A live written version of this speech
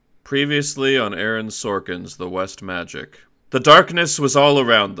Previously on Aaron Sorkin's The West Magic. The darkness was all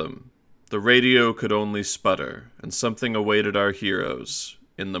around them. The radio could only sputter, and something awaited our heroes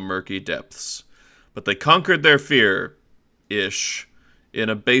in the murky depths. But they conquered their fear-ish in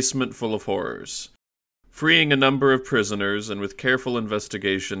a basement full of horrors, freeing a number of prisoners and with careful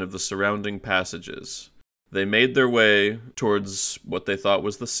investigation of the surrounding passages. They made their way towards what they thought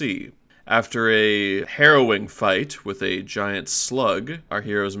was the sea. After a harrowing fight with a giant slug, our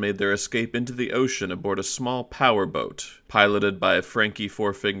heroes made their escape into the ocean aboard a small powerboat, piloted by Frankie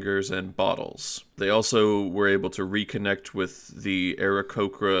Four Fingers and Bottles. They also were able to reconnect with the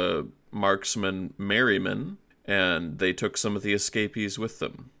Aarakocra marksman Merriman, and they took some of the escapees with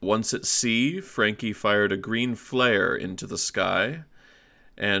them. Once at sea, Frankie fired a green flare into the sky,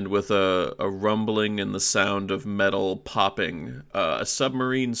 and with a rumbling and the sound of metal popping, a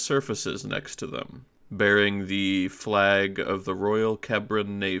submarine surfaces next to them, bearing the flag of the Royal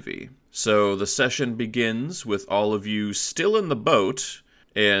Kebran Navy. So the session begins with all of you still in the boat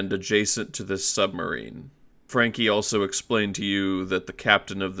and adjacent to this submarine. Frankie also explained to you that the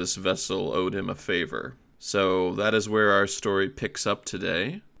captain of this vessel owed him a favor. So that is where our story picks up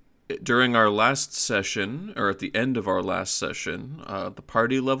today. During our last session, or at the end of our last session, the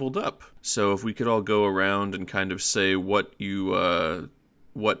party leveled up. So if we could all go around and kind of say what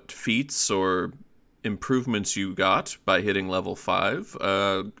feats or improvements you got by hitting level 5.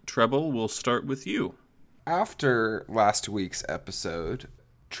 Treble, we'll start with you. After last week's episode,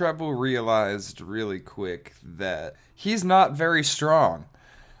 Treble realized really quick that he's not very strong.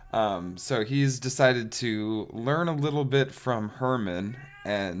 So he's decided to learn a little bit from Herman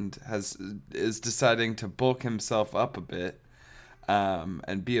and is deciding to bulk himself up a bit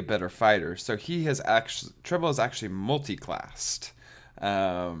and be a better fighter. So Treble is actually multi-classed.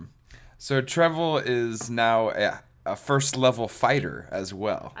 So Treble is now a first level fighter as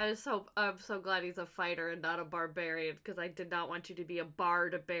well. I'm so glad he's a fighter and not a barbarian, because I did not want you to be a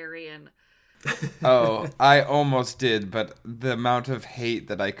barbarian. Oh, I almost did, but the amount of hate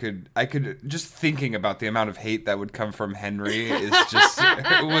that I could just thinking about the amount of hate that would come from Henry is just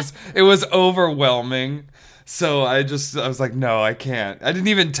it was overwhelming. So I was like, no, I can't. I didn't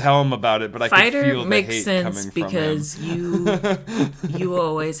even tell him about it, but I could feel the hate coming from him. Because you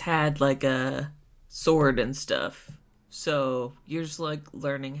always had like a sword and stuff. So you're just like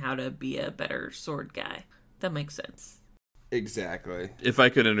learning how to be a better sword guy. That makes sense. Exactly. If I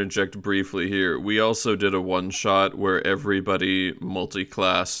could interject briefly here, we also did a one-shot where everybody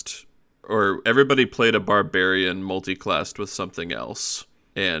multi-classed, or everybody played a barbarian multi-classed with something else,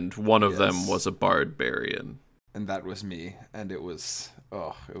 and one of them was a barbarian. And that was me, and it was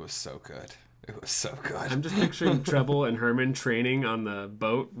so good. It was so good. I'm just picturing Treble and Herman training on the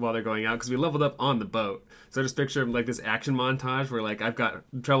boat while they're going out, because we leveled up on the boat. So I just picture like this action montage where like I've got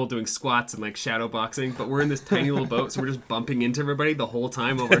Treble doing squats and like shadow boxing, but we're in this tiny little boat, so we're just bumping into everybody the whole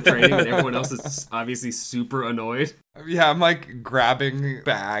time while we're training, and everyone else is obviously super annoyed. Yeah, I'm like grabbing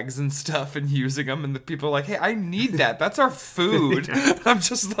bags and stuff and using them, and the people are like, hey, I need that. That's our food. I'm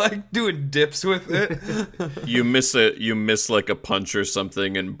just like doing dips with it. You miss like a punch or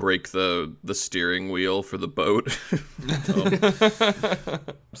something and break the steering wheel for the boat.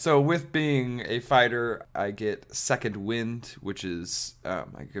 So with being a fighter, I get second wind, which is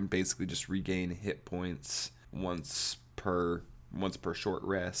I can basically just regain hit points once per short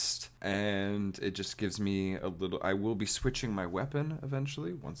rest, and it just gives me a little. I will be switching my weapon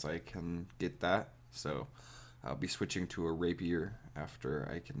eventually once I can get that, so I'll be switching to a rapier after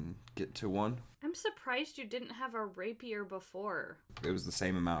I can get to one. I'm surprised you didn't have a rapier before. It was the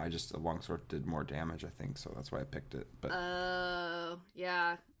same amount, a longsword did more damage, I think, so that's why I picked it. But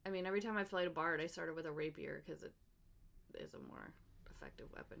yeah, I mean, every time I played a bard, I started with a rapier because it is a more effective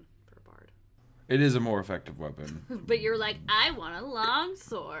weapon for a bard. It is a more effective weapon. But you're like, I want a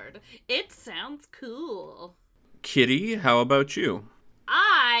longsword. It sounds cool. Kitty, how about you?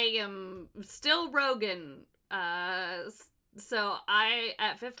 I am still Rogan. So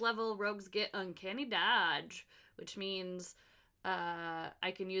at 5th level, rogues get uncanny dodge, which means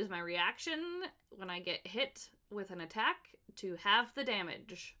I can use my reaction when I get hit with an attack to halve the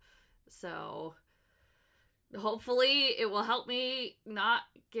damage. So hopefully it will help me not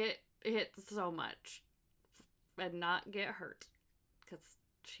get hit so much and not get hurt, because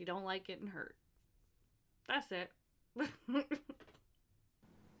she don't like getting hurt. That's it.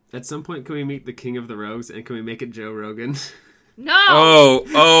 At some point, can we meet the King of the Rogues, and can we make it Joe Rogan? No!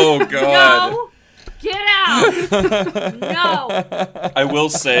 Oh God. No! Get out! No! I will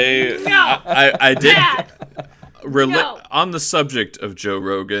say, No! I did. Dad! No. On the subject of Joe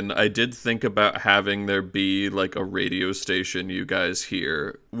Rogan, I did think about having there be like a radio station you guys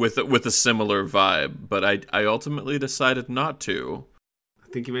hear with a similar vibe, but I ultimately decided not to. I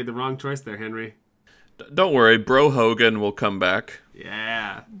think you made the wrong choice there, Henry. Don't worry, Bro Hogan will come back.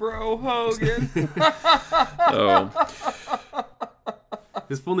 Yeah. Bro Hogan. Oh,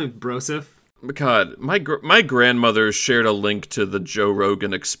 His full name Broseph. God, my grandmother shared a link to the Joe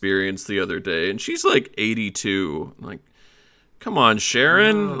Rogan Experience the other day, and she's like 82. Like, come on,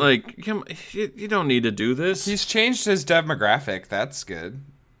 Sharon. Like, you don't need to do this. He's changed his demographic. That's good.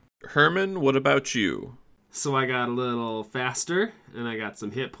 Herman, what about you? So I got a little faster, and I got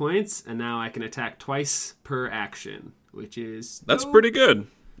some hit points, and now I can attack twice per action, which is... That's pretty good.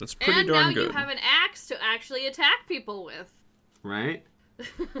 That's pretty And darn now good. you have an axe to actually attack people with. Right?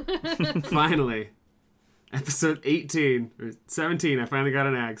 Finally. Episode 18, or 17, I finally got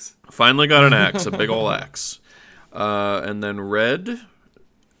an axe. Finally got an axe, a big ol' axe. And then Red,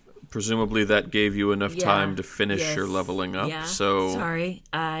 presumably that gave you enough time to finish your leveling up. Yeah. So Sorry,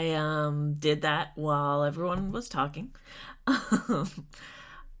 I did that while everyone was talking.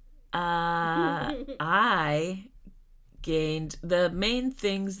 I gained the main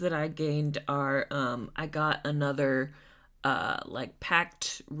things that I gained are I got another like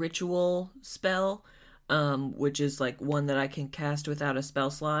pact ritual spell, which is like one that I can cast without a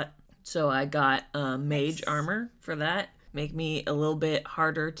spell slot. So I got mage armor for that. Make me a little bit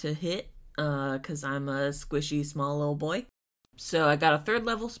harder to hit because I'm a squishy small little boy. So I got a 3rd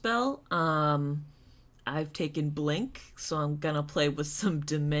level spell. I've taken blink, so I'm gonna play with some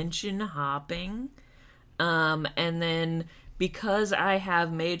dimension hopping. And then because I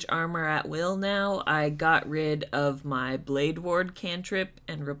have mage armor at will now, I got rid of my blade ward cantrip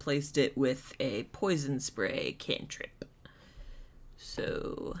and replaced it with a poison spray cantrip.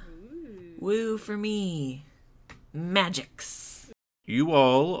 So, woo for me. Magics. you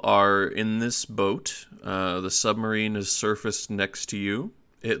all are in this boat. The submarine is surfaced next to you.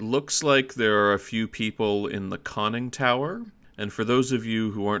 It looks like there are a few people in the conning tower. And for those of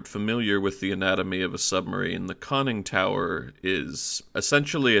you who aren't familiar with the anatomy of a submarine, the conning tower is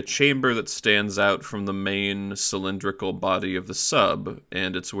essentially a chamber that stands out from the main cylindrical body of the sub,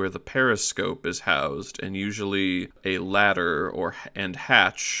 and it's where the periscope is housed, and usually a ladder and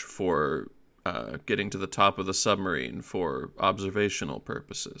hatch for getting to the top of the submarine for observational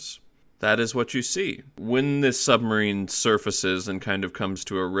purposes. That is what you see. When this submarine surfaces and kind of comes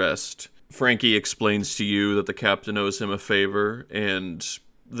to a rest, Frankie explains to you that the captain owes him a favor and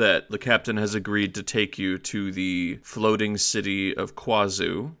that the captain has agreed to take you to the floating city of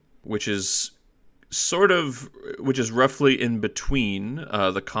Quazu, which is roughly in between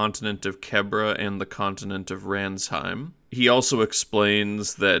the continent of Kebra and the continent of Ransheim. He also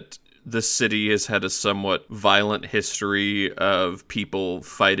explains that the city has had a somewhat violent history of people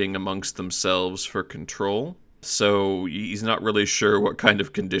fighting amongst themselves for control. So he's not really sure what kind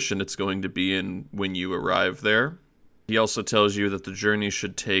of condition it's going to be in when you arrive there. He also tells you that the journey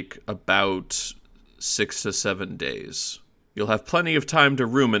should take about 6 to 7 days. You'll have plenty of time to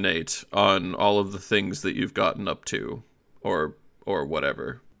ruminate on all of the things that you've gotten up to, or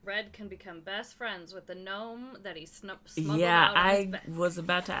whatever. Red can become best friends with the gnome that he smuggled Yeah, out on his I back. was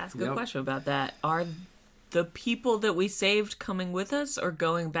about to ask a Yep. question about that. Are the people that we saved coming with us or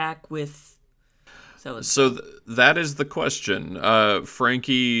going back with... So that is the question.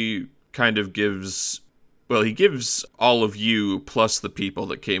 Frankie kind of gives all of you, plus the people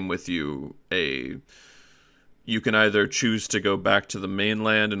that came with you, you can either choose to go back to the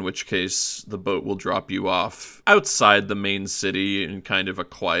mainland, in which case the boat will drop you off outside the main city in kind of a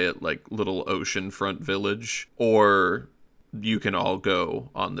quiet, like, little oceanfront village, or you can all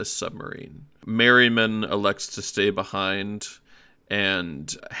go on this submarine. Merriman elects to stay behind,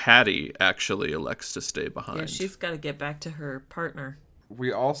 and Hattie actually elects to stay behind. Yeah, she's got to get back to her partner.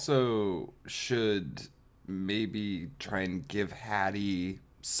 We also should maybe try and give Hattie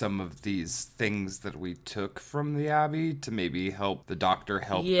some of these things that we took from the Abbey to maybe help the doctor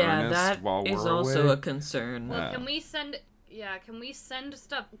help Ernest that while we're is also away. a concern. Well, can we send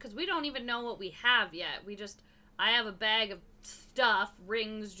stuff? Because we don't even know what we have yet. I have a bag of stuff,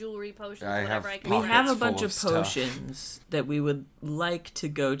 rings, jewelry, potions, I whatever have I can We pockets have a full bunch of of stuff. potions that we would like to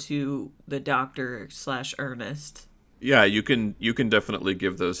go to the doctor / Ernest. Yeah, you can definitely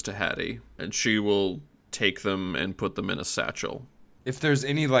give those to Hattie, and she will take them and put them in a satchel. If there's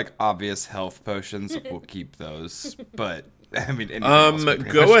any like obvious health potions, we'll keep those. But I mean, anything else would pretty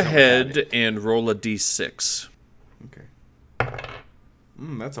much Go with ahead Hattie. and roll a d6. Okay.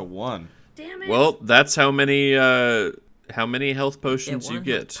 That's a 1. Damn it. Well, that's how many health potions you one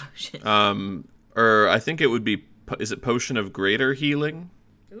get. health potion. Or I think it would be is it Potion of Greater Healing?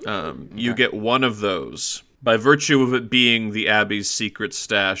 You get one of those. By virtue of it being the Abbey's secret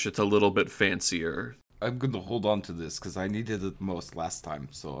stash, it's a little bit fancier. I'm going to hold on to this because I needed it most last time.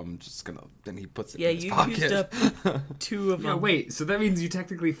 So I'm just going to... Then he puts it Yeah, in his you pocket. used up 2 of Yeah, them. wait, so that means you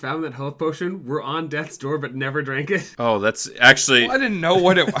technically found that health potion, were on death's door, but never drank it? Oh, that's actually... I didn't know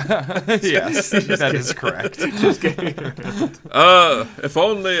what it was. Yes, that is correct. Just kidding. if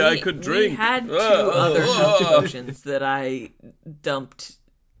only I could drink. We had 2 other health potions that I dumped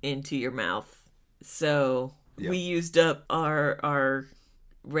into your mouth. So we used up our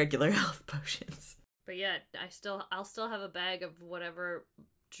regular health potions. But yeah, I'll still have a bag of whatever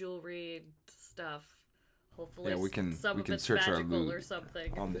jewelry stuff. Hopefully, Yeah, we can some of it's search our magical loot or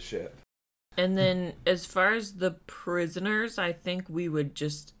something. on the ship. And then as far as the prisoners, I think we would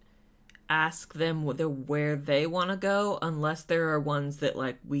just ask them where they want to go, unless there are ones that,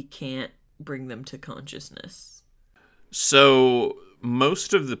 like, we can't bring them to consciousness. So,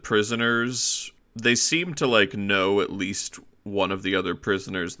 most of the prisoners, they seem to, like, know at least one of the other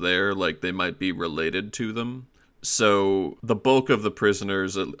prisoners there, like they might be related to them. So the bulk of the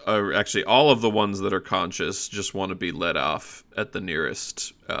prisoners are actually all of the ones that are conscious just want to be let off at the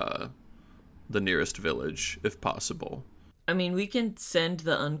nearest village if possible. I mean, we can send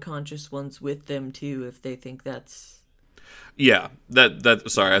the unconscious ones with them too if they think that's... Yeah,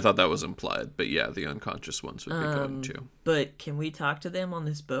 that sorry, I thought that was implied, but yeah, the unconscious ones would be going too. But can we talk to them on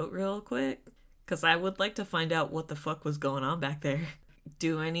this boat real quick? Because I would like to find out what the fuck was going on back there.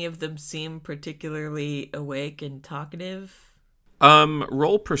 Do any of them seem particularly awake and talkative?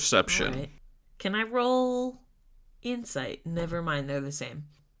 Roll perception. All right. Can I roll insight? Never mind, they're the same.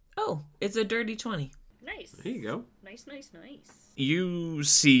 Oh, it's a dirty 20. Nice. There you go. Nice. You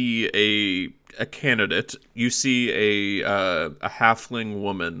see a candidate. You see a halfling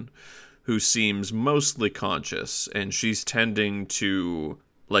woman who seems mostly conscious, and she's tending to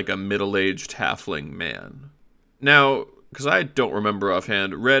like a middle-aged halfling man. Now, because I don't remember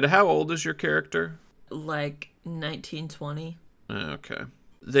offhand, Red, how old is your character? Like 1920. Okay.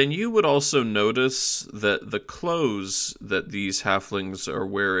 Then you would also notice that the clothes that these halflings are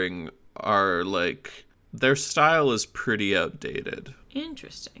wearing are like, their style is pretty outdated.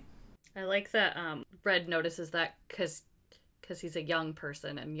 Interesting. I like that Red notices that because he's a young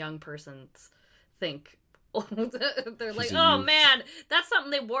person, and young persons think... they're like, oh man, that's something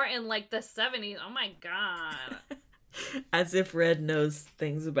they wore in like the 70s. Oh my god. As if Red knows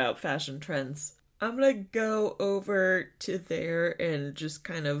things about fashion trends. I'm gonna go over to there and just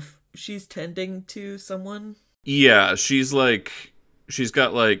kind of... She's tending to someone? Yeah, she's holding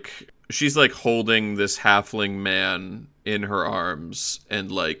this halfling man in her arms, and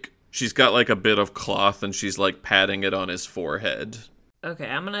like, she's got like a bit of cloth and she's like patting it on his forehead. Okay,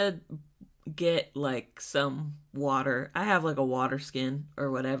 I'm gonna get like some water. I have like a water skin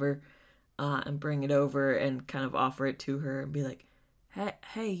or whatever, and bring it over and kind of offer it to her and be like,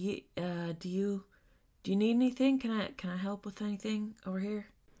 "Hey, do you need anything? Can I help with anything over here?"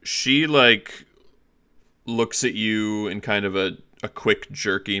 She like looks at you in kind of a quick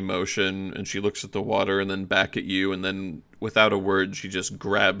jerky motion, and she looks at the water and then back at you, and then without a word she just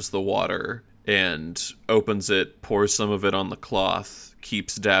grabs the water and opens it, pours some of it on the cloth,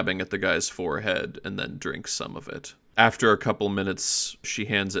 keeps dabbing at the guy's forehead, and then drinks some of it. After a couple minutes, she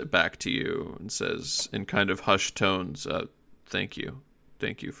hands it back to you and says, in kind of hushed tones, thank you.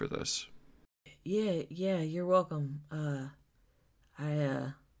 Thank you for this. Yeah, you're welcome.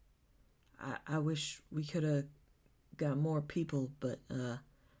 I wish we could have got more people, but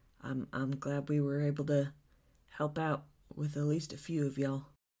I'm glad we were able to help out with at least a few of y'all.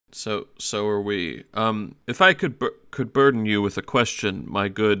 So are we. If I could burden you with a question, my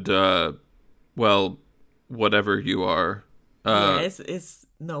good, whatever you are. Yeah, it's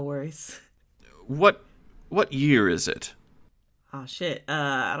no worries. What year is it? Oh shit!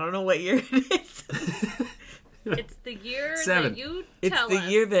 I don't know what year it is. It's the year 7. that you It's tell the us,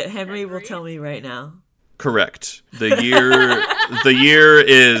 year that Henry will Henry. tell me right now. Correct. The year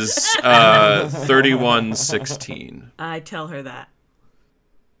is 3116. I tell her that.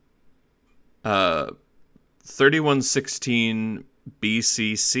 3116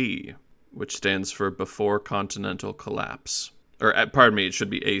 BCC, which stands for Before Continental Collapse. Or, pardon me, it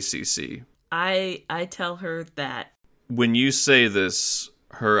should be ACC. I tell her that. When you say this,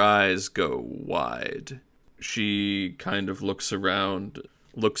 her eyes go wide. She kind of looks around,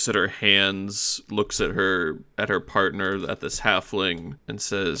 looks at her hands, looks at her partner, at this halfling, and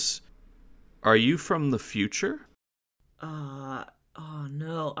says, "Are you from the future?" Oh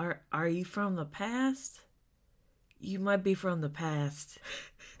no. Are you from the past? you might be from the past.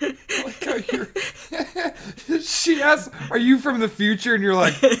 Like how she asks, "Are you from the future?" And you're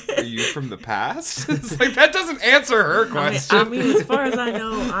like, "Are you from the past?" It's like that doesn't answer her question. I mean, as far as I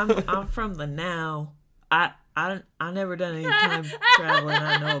know, I'm from the now. I never done any time traveling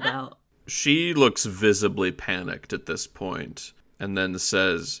I know about. She looks visibly panicked at this point, and then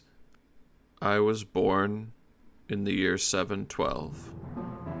says, "I was born in the year 712.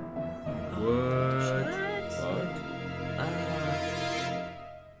 What?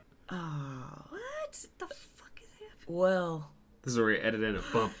 What the fuck is happening? Well, This is where we edit in a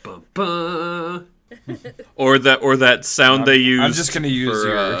bum bum bum. Or that sound they use. I'm just gonna use for,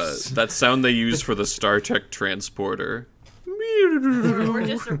 yours. that sound they use for the Star Trek transporter. Or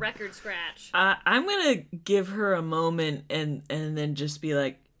just a record scratch. I'm gonna give her a moment and then just be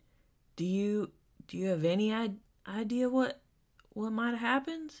like, do you have any idea what might have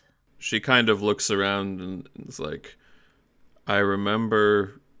happened? She kind of looks around and is like, "I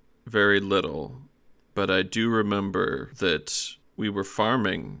remember very little, but I do remember that we were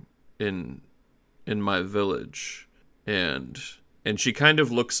farming in my village, and she kind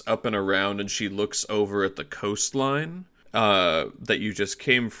of looks up and around, and she looks over at the coastline that you just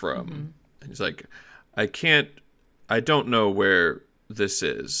came from." Mm-hmm. And he's like, I don't know where this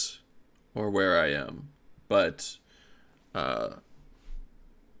is or where I am, but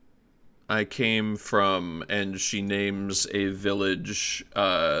I came from, and she names a village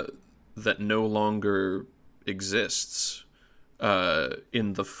that no longer exists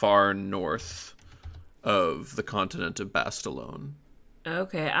in the far north of the continent of Bastalone.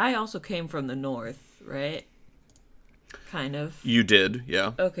 Okay, I also came from the north, right? Kind of. You did,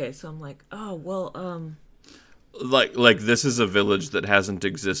 yeah. Okay, so I'm like, oh well, Like this is a village that hasn't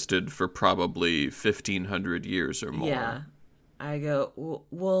existed for probably 1,500 years or more. yeah. I go,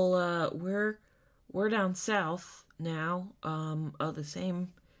 well, we're down south now, of the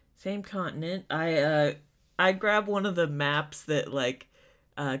same continent. I grab one of the maps that like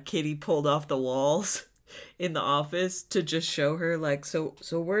Kitty pulled off the walls in the office to just show her, like, so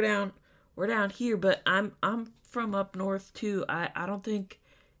we're down here, but I'm from up north too. I don't think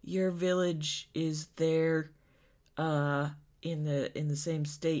your village is there in the same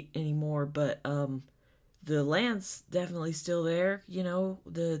state anymore, but the land's definitely still there, you know,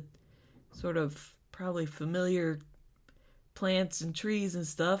 the sort of probably familiar plants and trees and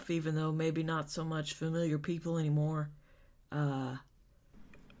stuff, even though maybe not so much familiar people anymore.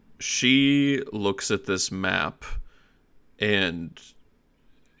 She looks at this map, and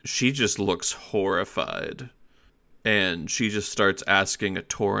she just looks horrified. And she just starts asking a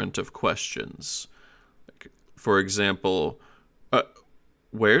torrent of questions. Like, for example,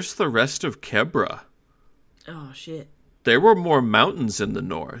 where's the rest of Kebra? Oh shit. There were more mountains in the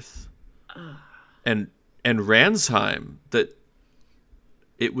north. And Ransheim, that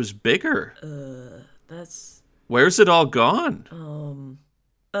it was bigger. That's Where's it all gone?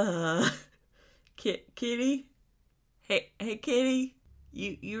 Kitty. Hey Kitty,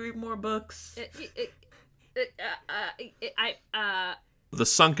 you read more books. The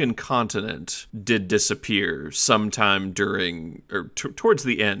sunken continent did disappear sometime during, or towards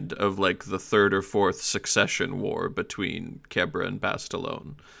the end of, like, the third or fourth succession war between Kebra and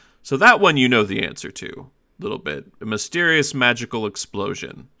Bastalone. So that one you know the answer to, a little bit. A mysterious magical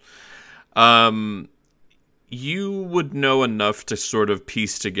explosion. You would know enough to sort of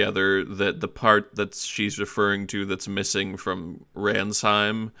piece together that the part that she's referring to that's missing from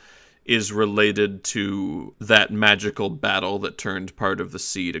Ransheim is related to that magical battle that turned part of the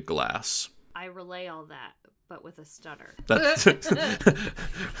sea to glass. I relay all that, but with a stutter. That's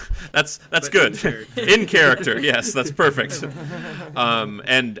good. In character, yes, that's perfect.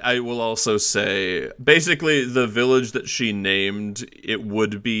 And I will also say, basically, the village that she named, it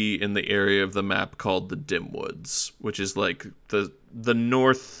would be in the area of the map called the Dimwoods, which is like the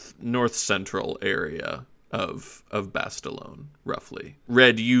north central area of Bastalone, roughly.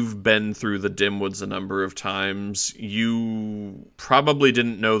 Red, you've been through the Dimwoods a number of times. You probably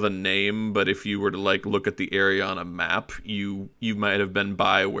didn't know the name, but if you were to like look at the area on a map, you might have been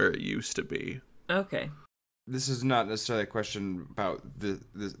by where it used to be. Okay. This is not necessarily a question about the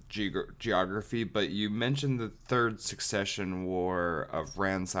geography, but you mentioned the third succession war of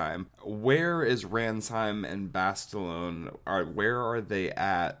Ransheim. Where is Ransheim and Bastalone? Where are they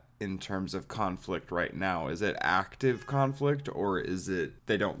at in terms of conflict right now? Is it active conflict, or is it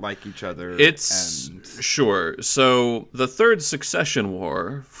they don't like each other? Sure. So the third succession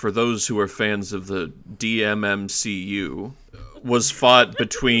war, for those who are fans of the DMMCU, was fought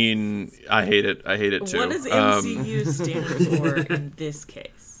between... I hate it too. What does MCU stand for in this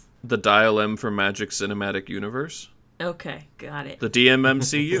case? The Dial M for Magic Cinematic Universe. Okay, got it. The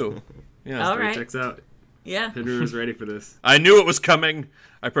DMMCU. Yeah. All right. Checks out. Yeah. Henry was ready for this. I knew it was coming.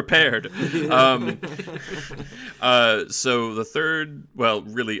 I prepared. So the third, well,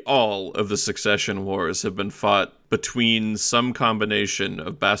 really all of the Succession Wars have been fought between some combination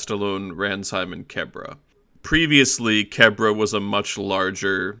of Bastalone, Ransheim, and Kebra. Previously, Kebra was a much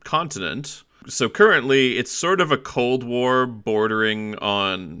larger continent. So currently, it's sort of a Cold War bordering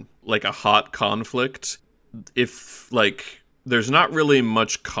on, like, a hot conflict. If, like, there's not really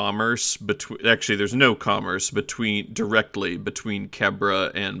much commerce between... Actually, there's no commerce directly between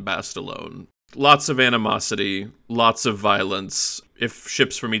Kebra and Bastalone. Lots of animosity, lots of violence. If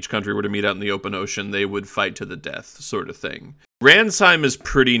ships from each country were to meet out in the open ocean, they would fight to the death, sort of thing. Ransheim is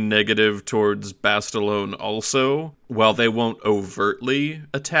pretty negative towards Bastalone also. While they won't overtly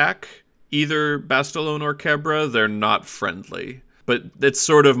attack either Bastalone or Kebra, they're not friendly. But it's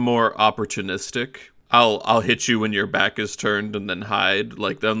sort of more opportunistic. I'll hit you when your back is turned and then hide.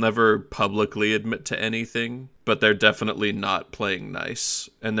 Like, they'll never publicly admit to anything, but they're definitely not playing nice.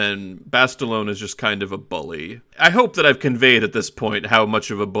 And then Bastalone is just kind of a bully. I hope that I've conveyed at this point how much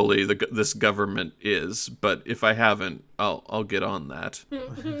of a bully this government is, but if I haven't, I'll get on that.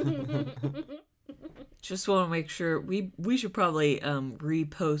 Just want to make sure we should probably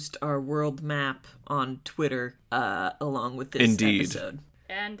repost our world map on Twitter along with this episode.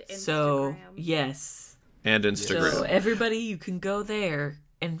 And Instagram. So, yes. And Instagram. So, everybody, you can go there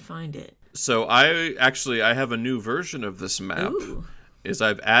and find it. So, I have a new version of this map. Ooh.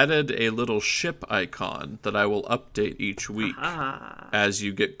 I've added a little ship icon that I will update each week as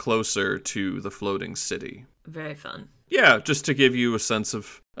you get closer to the floating city. Very fun. Yeah, just to give you a sense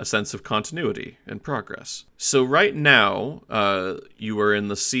of continuity and progress. So right now, you are in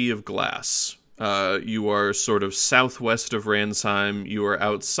the Sea of Glass. You are sort of southwest of Ransheim. You are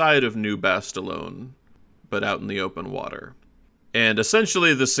outside of New Bastalone, but out in the open water. And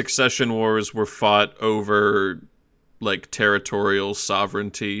essentially the Succession Wars were fought over, like, territorial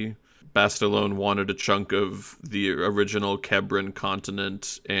sovereignty. Bastalone wanted a chunk of the original Kebran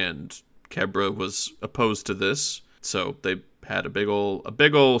continent, and Kebra was opposed to this. So they had a big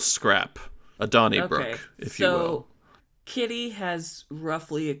ol' scrap. A Donnybrook, if you will. Kitty has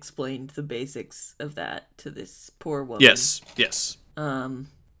roughly explained the basics of that to this poor woman. Yes.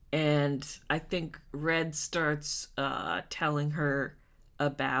 And I think Red starts telling her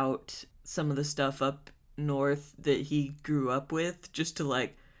about some of the stuff up north that he grew up with, just to,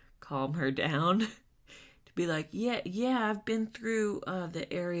 like, calm her down. To be like, yeah, I've been through the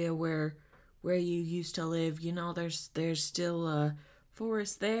area where you used to live. You know, there's still a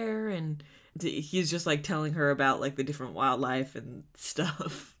forest there, and he's just, like, telling her about, like, the different wildlife and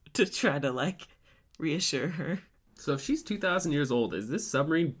stuff to try to, like, reassure her. So if she's 2,000 years old, is this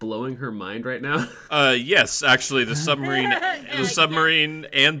submarine blowing her mind right now? Yes, actually, the submarine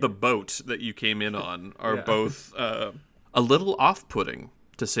and the boat that you came in on are both a little off-putting,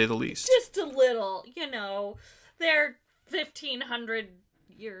 to say the least. Just a little, you know. They're 1,500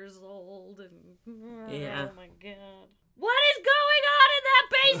 years old, and yeah. Oh my god. What is going on in that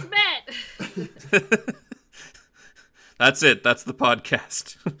basement? That's it. That's the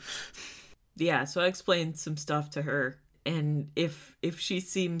podcast. Yeah, so I explained some stuff to her, and if she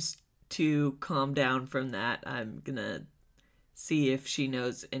seems to calm down from that, I'm gonna see if she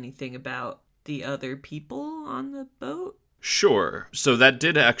knows anything about the other people on the boat. Sure. So that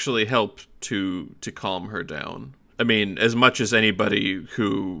did actually help to calm her down. I mean, as much as anybody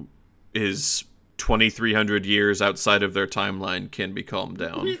who is 2,300 years outside of their timeline can be calmed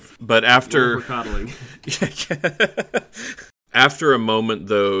down. But after coddling. After a moment,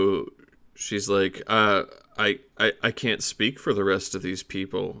 though, she's like, I can't speak for the rest of these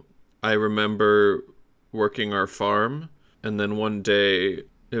people. I remember working our farm, and then one day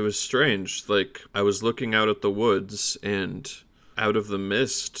it was strange. Like, I was looking out at the woods and out of the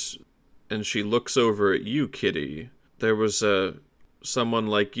mist, and she looks over at you, Kitty. There was someone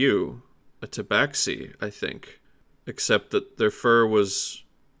like you, a tabaxi, I think, except that their fur was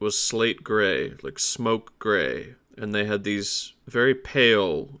slate gray, like smoke gray, and they had these very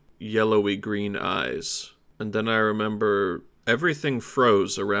pale, yellowy green eyes. And then I remember everything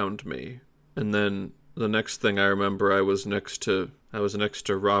froze around me, and then the next thing I remember, I was next to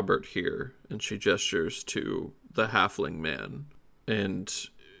Robert here, and she gestures to the halfling man, and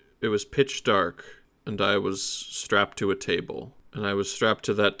it was pitch dark, and I was strapped to a table, and I was strapped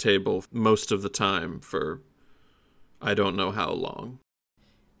to that table most of the time for I don't know how long.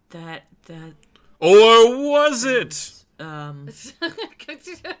 That Or was it? That's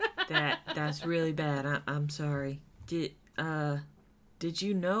really bad. I'm sorry. did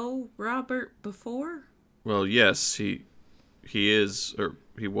you know Robert before? Well, yes, he is, or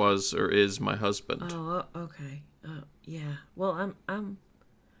he was, or is my husband. Oh, okay. Yeah. Well, I'm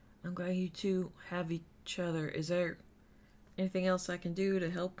glad you two have each other. Is there anything else I can do to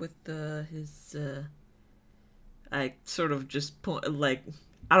help with his? I sort of just point, like,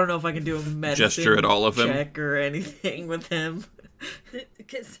 I don't know if I can do a medicine Gesture at all of them? check or anything with him.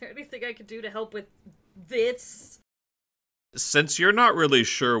 Is there anything I could do to help with this? Since you're not really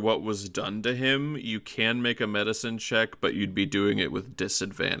sure what was done to him, you can make a medicine check, but you'd be doing it with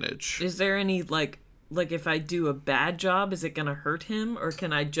disadvantage. Is there any like if I do a bad job, is it gonna hurt him, or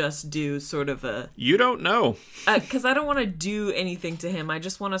can I just do sort of a? You don't know. Because I don't want to do anything to him. I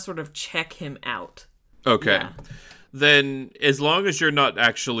just want to sort of check him out. Okay. Yeah. Then, as long as you're not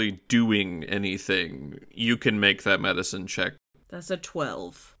actually doing anything, you can make that medicine check. That's a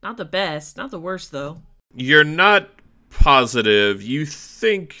 12. Not the best, not the worst though. You're not positive. You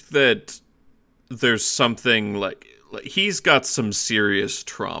think that there's something like he's got some serious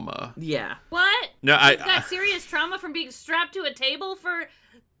trauma. Yeah. What? No, He's got serious trauma from being strapped to a table for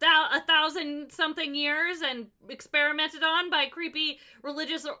 1,000-something years and experimented on by creepy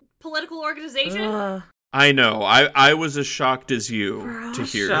religious or political organization. I know. I was as shocked as you We're to all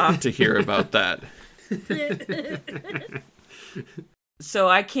hear shocked. about that. So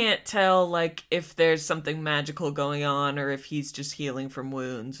I can't tell like if there's something magical going on or if he's just healing from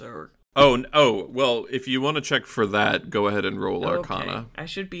wounds or. Oh, well, if you want to check for that, go ahead and roll Arcana. Okay. I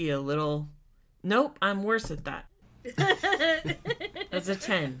should be a little. Nope, I'm worse at that. That's a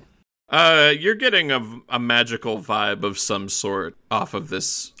 10. You're getting a magical vibe of some sort off of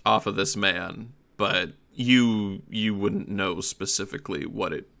this man, but you wouldn't know specifically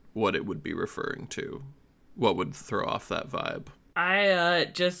what it would be referring to. What would throw off that vibe? I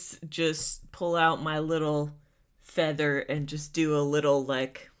just pull out my little feather and just do a little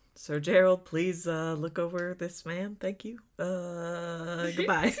like, Sir Gerald, please look over this man. Thank you.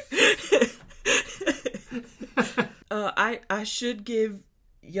 Goodbye. I should give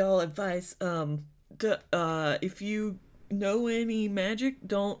y'all advice. If you know any magic,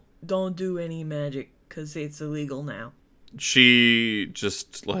 don't do any magic because it's illegal now. She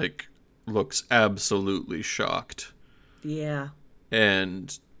just like looks absolutely shocked. Yeah.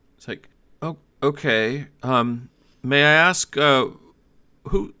 And it's like, oh, okay. May I ask,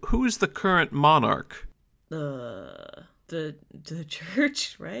 who is the current monarch? The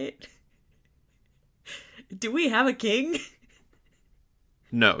church, right? Do we have a king?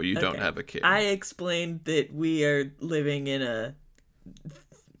 No, you don't Okay. have a king. I explained that we are living in a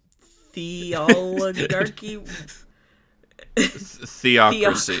theoligarchy.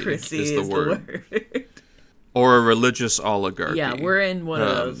 Theocracy is the word. Or a religious oligarchy. Yeah, we're in one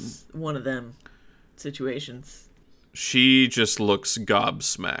of them situations. She just looks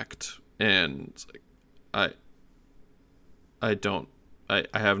gobsmacked and it's like, I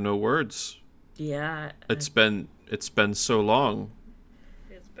have no words. Yeah. It's been so long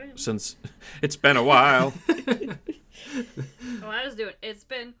It's been. since it's been a while. Oh, I was doing. It's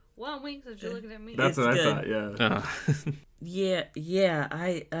been 1 week since you're looking at me. That's It's what good. I thought, yeah. Yeah,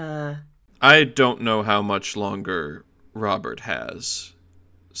 I don't know how much longer Robert has.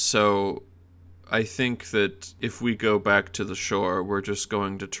 So I think that if we go back to the shore, we're just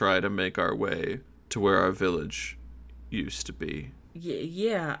going to try to make our way to where our village used to be.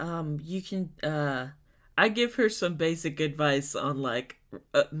 you can, I give her some basic advice on, like,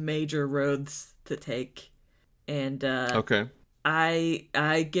 major roads to take. And, Okay.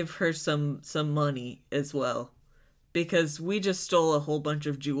 I give her some money as well. Because we just stole a whole bunch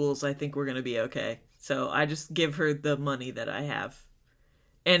of jewels, I think we're gonna be okay. So I just give her the money that I have.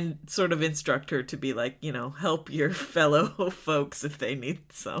 And sort of instruct her to be like, help your fellow folks if they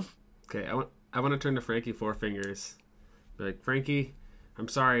need some. Okay, I want to turn to Frankie Four Fingers. Be like, Frankie, I'm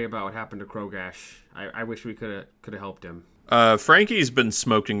sorry about what happened to Krogash. I wish we could have helped him. Frankie's been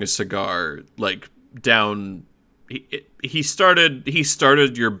smoking a cigar, like, down... He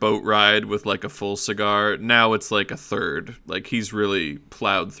started your boat ride with, like, a full cigar. Now it's, like, a third. Like, he's really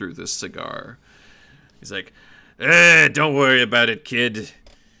plowed through this cigar. He's like, don't worry about it, kid.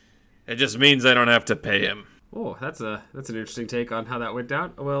 It just means I don't have to pay him. Oh, that's an interesting take on how that went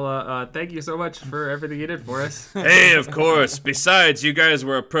down. Well, thank you so much for everything you did for us. Hey, of course. Besides, you guys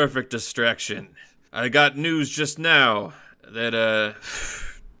were a perfect distraction. I got news just now that,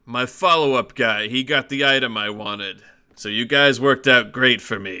 my follow-up guy, he got the item I wanted. So you guys worked out great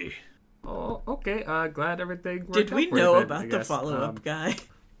for me. Oh, okay. Glad everything worked Did out we for you know then, about I the guess. follow-up guy?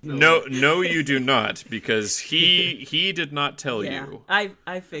 No, you do not, because he did not tell Yeah, you.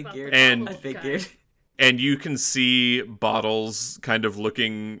 I figured. And- I figured. And you can see Bottles kind of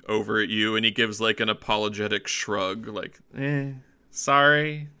looking over at you, and he gives like an apologetic shrug, like,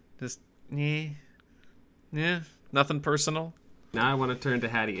 sorry, just, nothing personal. Now I want to turn to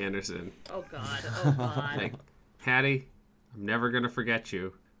Hattie Anderson. Oh God. Oh God. Like, Hattie, I'm never going to forget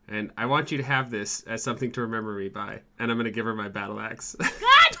you. And I want you to have this as something to remember me by. And I'm going to give her my battle axe. God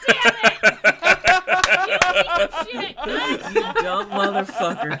damn it! You piece of shit! You dumb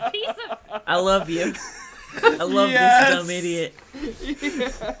motherfucker. Piece of... I love you. I love this dumb idiot.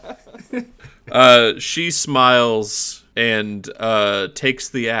 She smiles and takes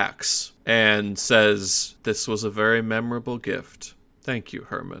the axe and says, "This was a very memorable gift. Thank you,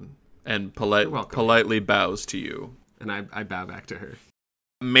 Herman." And welcome. politely bows to you. And I bow back to her.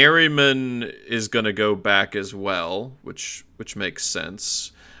 Merriman is going to go back as well, which makes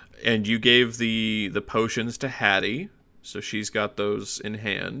sense. And you gave the potions to Hattie, so she's got those in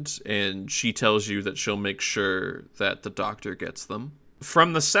hand, and she tells you that she'll make sure that the doctor gets them.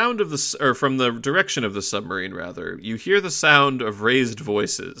 From the sound of from the direction of the submarine, rather, you hear the sound of raised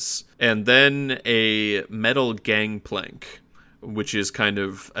voices, and then a metal gangplank, which is kind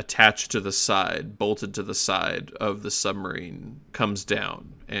of attached to the side, bolted to the side of the submarine, comes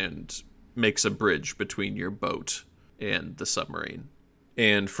down and makes a bridge between your boat and the submarine.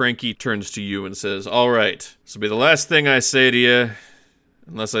 And Frankie turns to you and says, "All right, this will be the last thing I say to you,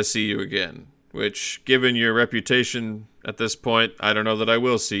 unless I see you again. Which, given your reputation at this point, I don't know that I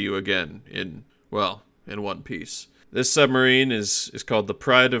will see you again in one piece. This submarine is called the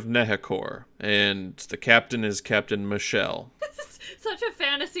Pride of Nehekor, and the captain is Captain Michelle." Such a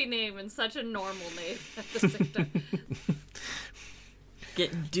fantasy name and such a normal name at the same time.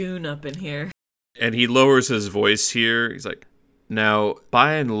 Getting Dune up in here. And he lowers his voice here. He's like, "Now,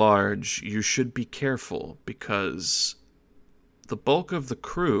 by and large, you should be careful, because the bulk of the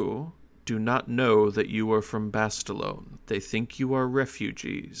crew do not know that you are from Bastalone. They think you are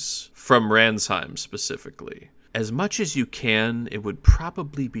refugees, from Ransheim specifically. As much as you can, it would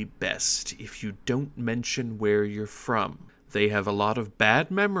probably be best if you don't mention where you're from. They have a lot of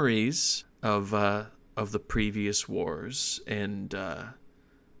bad memories of the previous wars, and,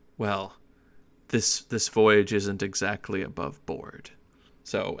 this voyage isn't exactly above board."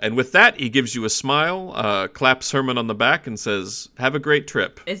 So, and with that, he gives you a smile, claps Herman on the back, and says, "Have a great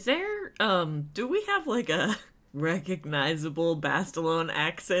trip." Is there, do we have like a recognizable Bastalone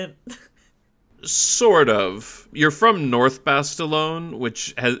accent? Sort of. You're from North Bastalone,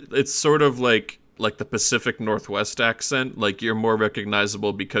 which it's sort of like the Pacific Northwest accent. Like, you're more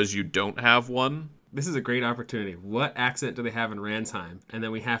recognizable because you don't have one. This is a great opportunity. What accent do they have in Ransheim? And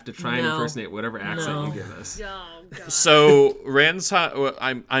then we have to try and impersonate whatever accent you give us. Oh, God. So, Ransheim, well,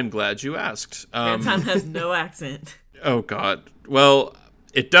 I'm glad you asked. Ransheim has no accent. Oh, God. Well,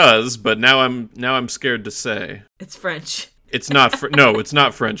 it does, but now I'm scared to say. It's French. It's not. No, it's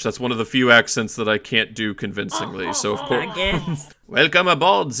not French. That's one of the few accents that I can't do convincingly. So, of course, Baguettes. welcome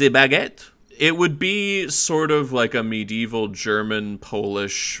aboard the baguette. It would be sort of like a medieval German,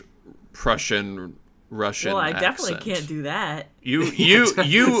 Polish, Prussian, Russian Well, I accent. definitely can't do that. You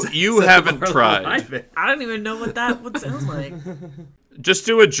haven't tried. I don't even know what that would sound like. Just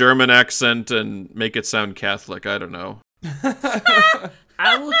do a German accent and make it sound Catholic. I don't know.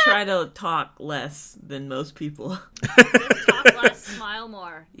 I will try to talk less than most people. Just talk less, smile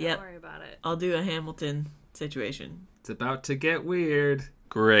more. Yep. Don't worry about it. I'll do a Hamilton situation. It's about to get weird.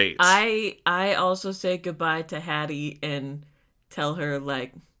 Great. I also say goodbye to Hattie and tell her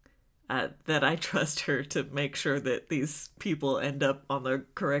that I trust her to make sure that these people end up on the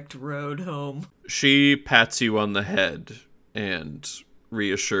correct road home. She pats you on the head and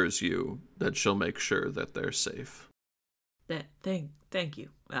reassures you that she'll make sure that they're safe. Thank you.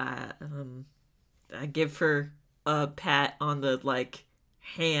 I give her a pat on the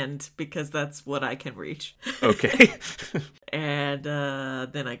hand because that's what I can reach. Okay. And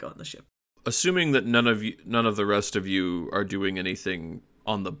then I go on the ship. Assuming that none of the rest of you are doing anything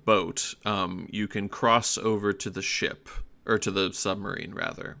on the boat, you can cross over to the ship, or to the submarine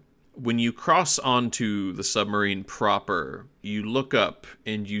rather. When you cross onto the submarine proper, you look up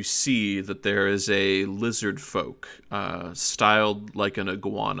and you see that there is a lizard folk, styled like an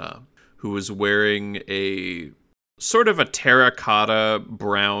iguana, who is wearing a sort of a terracotta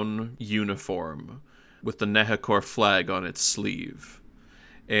brown uniform with the Nehekor flag on its sleeve.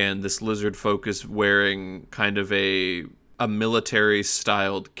 And this lizard folk is wearing kind of a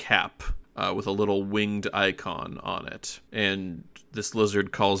military-styled cap with a little winged icon on it. And this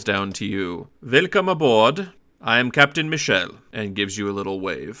lizard calls down to you, "Welcome aboard. I am Captain Michel," and gives you a little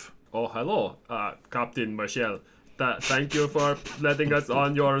wave. Oh, hello, Captain Michel. Thank you for letting us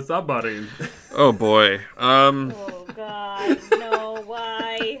on your submarine. Oh boy. Oh God, no!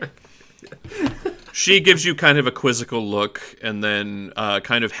 Why? She gives you kind of a quizzical look and then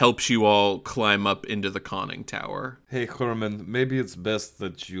kind of helps you all climb up into the conning tower. Hey, Herman, maybe it's best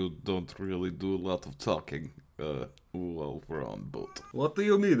that you don't really do a lot of talking while we're on boat. What do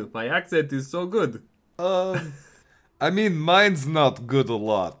you mean? My accent is so good. I mean, mine's not good a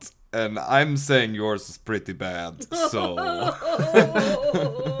lot, and I'm saying yours is pretty bad, so...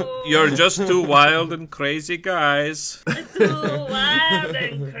 You're just two wild and crazy guys. Two wild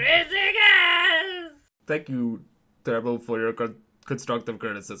and crazy guys. Thank you, Terrible, for your constructive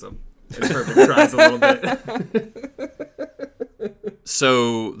criticism. And Herman tries a little bit.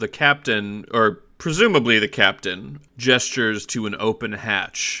 So the captain, or presumably the captain, gestures to an open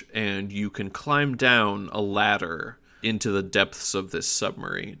hatch, and you can climb down a ladder into the depths of this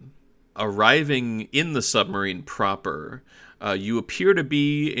submarine. Arriving in the submarine proper, you appear to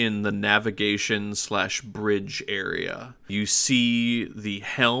be in the navigation/bridge area. You see the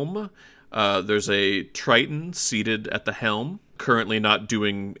helm. There's a Triton seated at the helm, currently not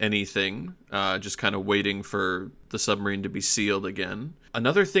doing anything, just kind of waiting for the submarine to be sealed again.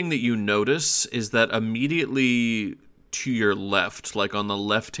 Another thing that you notice is that immediately to your left, like on the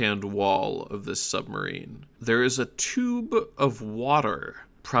left-hand wall of this submarine, there is a tube of water,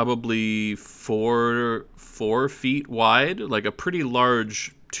 probably four feet wide, like a pretty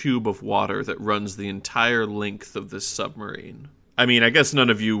large tube of water that runs the entire length of this submarine. I mean, I guess none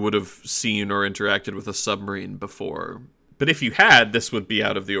of you would have seen or interacted with a submarine before, but if you had, this would be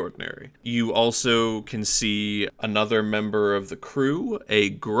out of the ordinary. You also can see another member of the crew,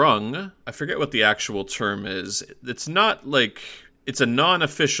 a grung. I forget what the actual term is. It's not like... It's a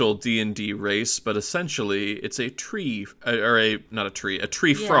non-official D&D race, but essentially it's a tree, a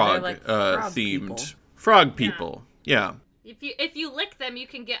tree frog like frog themed people. frog people. Yeah. If you lick them, you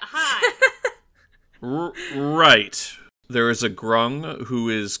can get high. Right. There is a grung who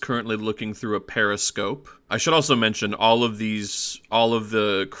is currently looking through a periscope. I should also mention all of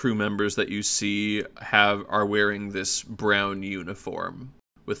the crew members that you see are wearing this brown uniform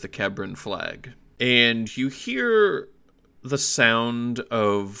with the Kebran flag. And you hear the sound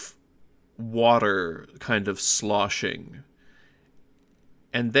of water kind of sloshing.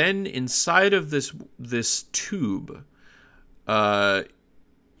 And then inside of this tube,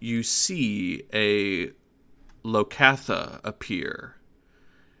 you see a Lokatha appear.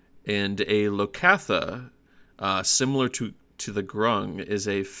 And a Lokatha, similar to the grung, is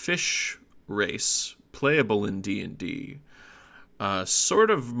a fish race playable in D&D.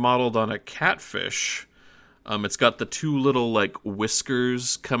 Sort of modeled on a catfish. It's got the two little, like,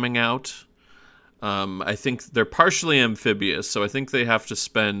 whiskers coming out. I think they're partially amphibious, so I think they have to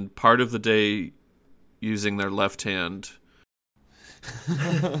spend part of the day using their left hand.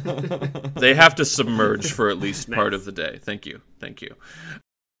 They have to submerge for at least part of the day. Thank you.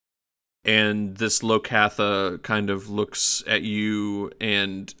 And this Lokatha kind of looks at you,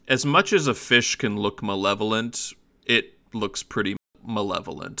 and as much as a fish can look malevolent, it looks pretty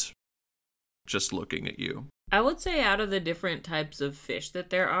malevolent just looking at you. I would say out of the different types of fish that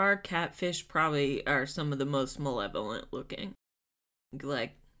there are, catfish probably are some of the most malevolent looking.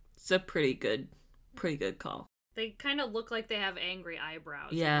 Like, it's a pretty good call. They kind of look like they have angry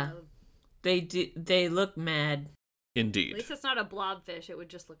eyebrows. Yeah. You know? They do. They look mad. Indeed. At least it's not a blobfish. It would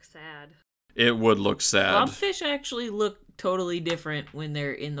just look sad. It would look sad. Blobfish actually look totally different when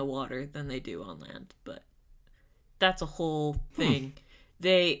they're in the water than they do on land, but that's a whole thing.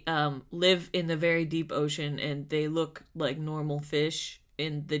 They live in the very deep ocean, and they look like normal fish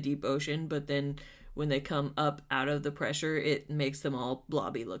in the deep ocean, but then when they come up out of the pressure, it makes them all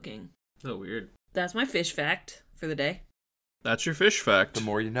blobby looking. Oh, weird. That's my fish fact for the day. That's your fish fact. The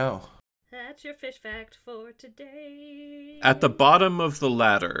more you know. That's your fish fact for today. At the bottom of the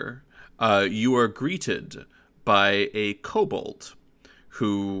ladder, you are greeted by a kobold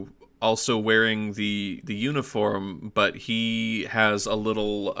who also wearing the uniform, but he has a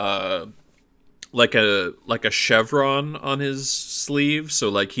little like a chevron on his sleeve, so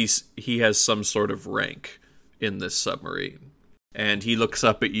like he has some sort of rank in this submarine. And he looks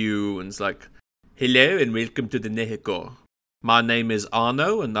up at you and is like, "Hello and welcome to the Nehiko. My name is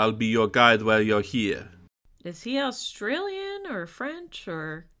Arno, and I'll be your guide while you're here." Is he Australian or French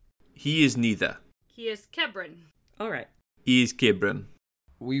or? He is neither. He is Kebran. All right. He is Kebran.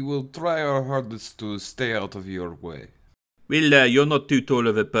 We will try our hardest to stay out of your way. Well, you're not too tall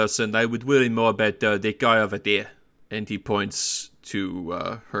of a person. I would worry more about that guy over there. And he points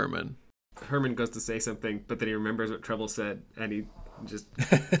to Herman. Herman goes to say something, but then he remembers what Treble said, and he just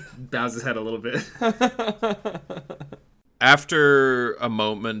bows his head a little bit. After a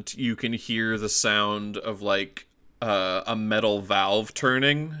moment, you can hear the sound of, like, a metal valve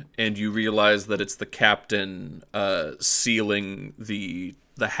turning, and you realize that it's the captain sealing the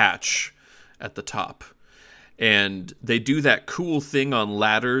hatch at the top. And they do that cool thing on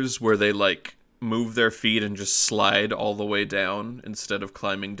ladders where they, like, move their feet and just slide all the way down instead of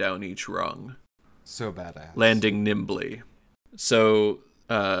climbing down each rung. So badass. Landing nimbly. So,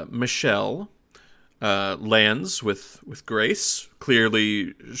 Michelle lands with grace.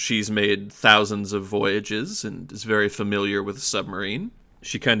 Clearly, she's made thousands of voyages and is very familiar with a submarine.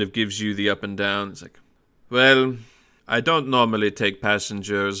 She kind of gives you the up and down. It's like, well, I don't normally take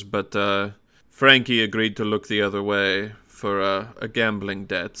passengers, but Frankie agreed to look the other way for a gambling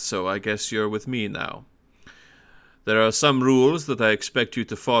debt, so I guess you're with me now. There are some rules that I expect you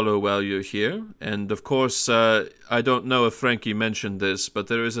to follow while you're here, and of course, I don't know if Frankie mentioned this, but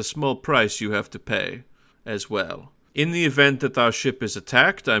there is a small price you have to pay as well. In the event that our ship is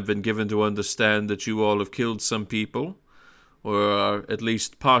attacked, I've been given to understand that you all have killed some people, or are at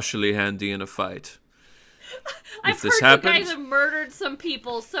least partially handy in a fight. I've heard you guys have murdered some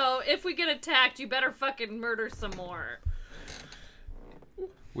people, so if we get attacked, you better fucking murder some more.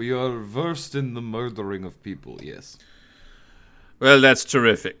 We are versed in the murdering of people, yes. Well, that's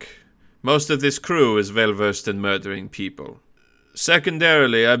terrific. Most of this crew is well versed in murdering people.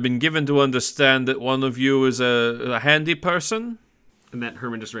 Secondarily, I've been given to understand that one of you is a handy person? And that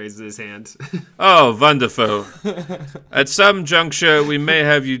Herman just raises his hand. Oh, wonderful. At some juncture, we may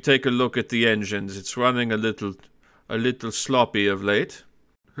have you take a look at the engines. It's running a little sloppy of late.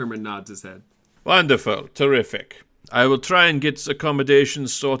 Herman nods his head. Wonderful. Terrific. I will try and get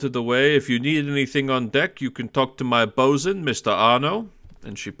accommodations sorted away. If you need anything on deck, you can talk to my bosun, Mr. Arno.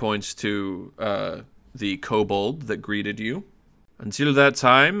 And she points to the kobold that greeted you. Until that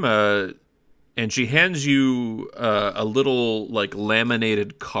time, and she hands you a little, like,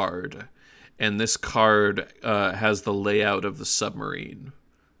 laminated card. And this card has the layout of the submarine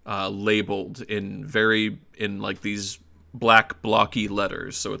labeled in like these black blocky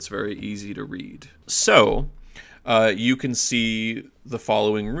letters, so it's very easy to read. So, you can see the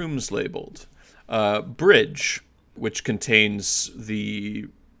following rooms labeled. Bridge, which contains the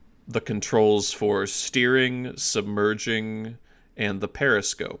controls for steering, submerging, and the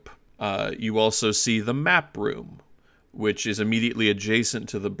periscope. You also see the map room, which is immediately adjacent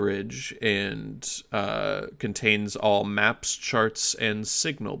to the bridge and contains all maps, charts, and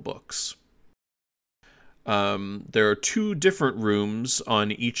signal books. There are 2 different rooms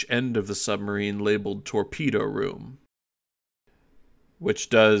on each end of the submarine labeled torpedo room, which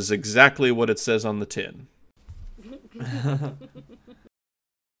does exactly what it says on the tin.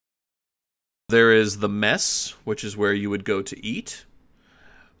 There is the mess, which is where you would go to eat.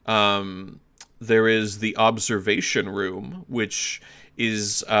 There is the observation room, which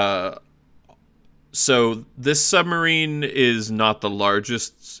is, so this submarine is not the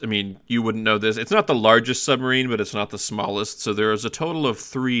largest. I mean, you wouldn't know this. It's not the largest submarine, but it's not the smallest. So there is a total of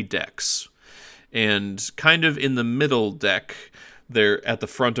 3 decks. And kind of in the middle deck, there at the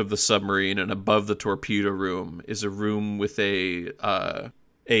front of the submarine and above the torpedo room is a room with a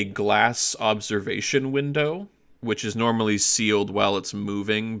glass observation window, which is normally sealed while it's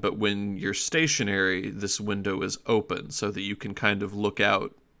moving, but when you're stationary, this window is open so that you can kind of look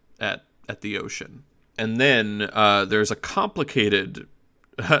out at the ocean. And then there's a complicated...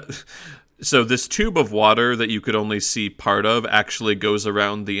 So this tube of water that you could only see part of actually goes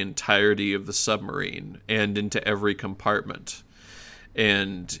around the entirety of the submarine and into every compartment.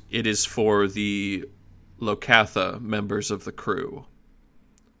 And it is for the Locatha members of the crew,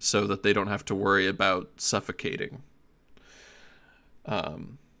 so that they don't have to worry about suffocating.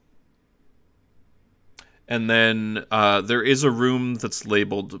 And then there is a room that's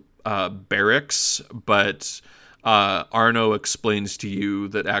labeled barracks, but Arno explains to you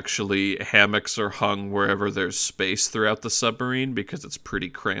that actually hammocks are hung wherever there's space throughout the submarine because it's pretty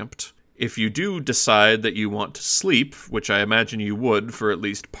cramped. If you do decide that you want to sleep, which I imagine you would for at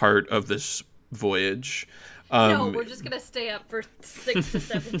least part of this voyage... no, we're just gonna stay up for 6 to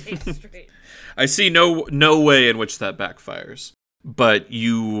 7 days straight. I see no way in which that backfires. But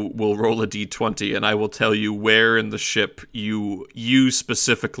you will roll a d20, and I will tell you where in the ship you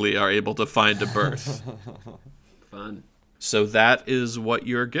specifically are able to find a berth. Fun. So that is what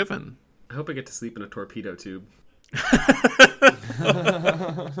you're given. I hope I get to sleep in a torpedo tube.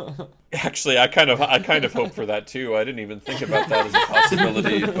 Actually, I kind of hope for that too. I didn't even think about that as a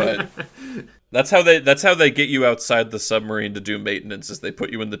possibility, but that's how they get you outside the submarine to do maintenance. Is they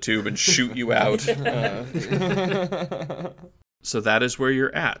put you in the tube and shoot you out. So that is where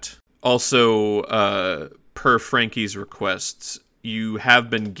you're at. Also, per Frankie's requests, you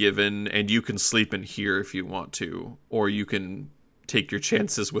have been given, and you can sleep in here if you want to, or you can take your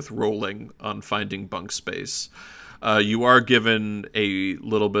chances with rolling on finding bunk space. You are given a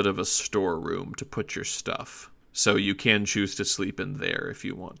little bit of a storeroom to put your stuff, so you can choose to sleep in there if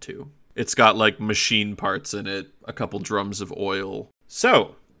you want to. It's got like machine parts in it, a couple drums of oil.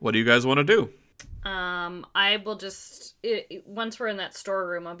 So, what do you guys want to do? I will just once we're in that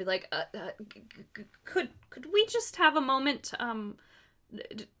storeroom, I'll be like, could we just have a moment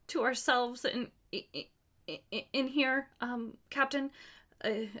to ourselves in here, Captain?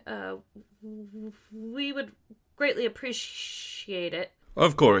 We would greatly appreciate it.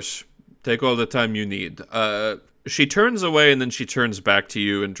 Of course. Take all the time you need. She turns away and then she turns back to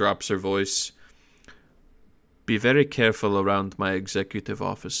you and drops her voice. Be very careful around my executive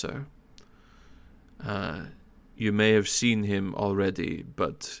officer. You may have seen him already,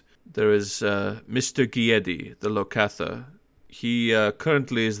 but there is Mr. Giedi, the Lokatha. He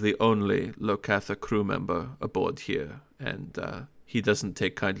currently is the only Lokatha crew member aboard here, and he doesn't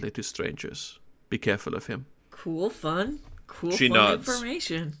take kindly to strangers. Be careful of him. Cool, fun She nods.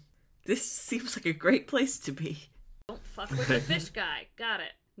 information. This seems like a great place to be. Don't fuck with the fish guy. Got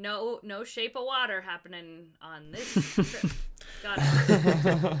it. No Shape of Water happening on this trip. Got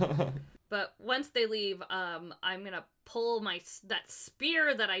it. But once they leave, I'm gonna pull that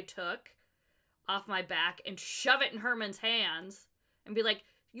spear that I took off my back and shove it in Herman's hands and be like,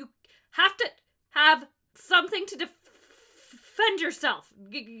 "You have to have something to defend yourself.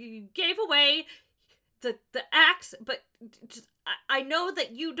 You gave away the axe, but I know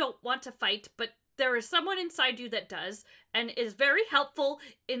that you don't want to fight, but there is someone inside you that does and is very helpful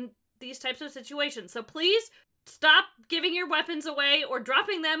in these types of situations. So please." Stop giving your weapons away or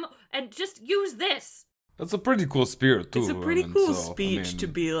dropping them and just use this. That's a pretty cool spirit, too. It's a pretty cool speech to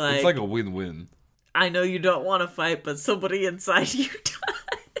be like... It's like a win-win. I know you don't want to fight, but somebody inside you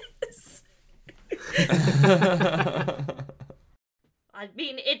does. I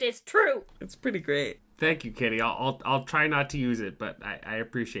mean, it is true. It's pretty great. Thank you, Kitty. I'll try not to use it, but I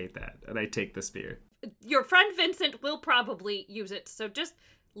appreciate that, and I take the spear. Your friend Vincent will probably use it, so just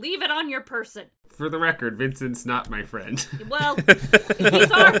leave it on your person. For the record, Vincent's not my friend. Well,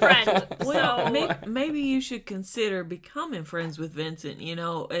 he's our friend. Well, So maybe you should consider becoming friends with Vincent. You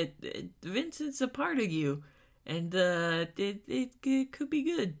know, Vincent's a part of you, and it could be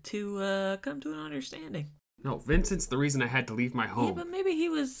good to come to an understanding. No, Vincent's the reason I had to leave my home. Yeah, but maybe he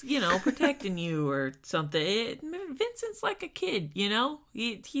was, protecting you or something. Vincent's like a kid,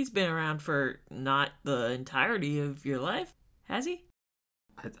 He's been around for not the entirety of your life, has he?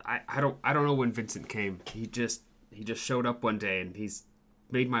 I don't know when Vincent came. He just showed up one day and he's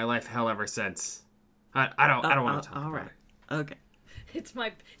made my life hell ever since. I don't want to talk about it. Okay. it's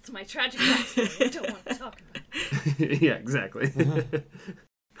my tragic backstory. I don't want to talk about it. Yeah, exactly.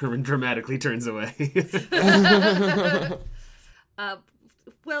 Herman dramatically turns away.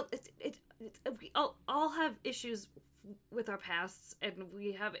 Well, we all have issues with our pasts, and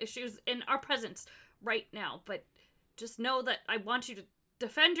we have issues in our presents right now. But just know that I want you to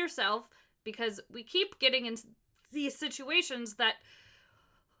defend yourself, because we keep getting in these situations that,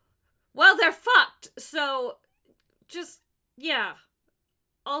 well, they're fucked. So just, yeah.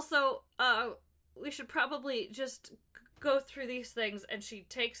 Also, we should probably just go through these things. And she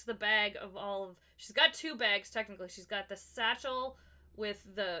takes the bag of she's got 2 bags technically. She's got the satchel with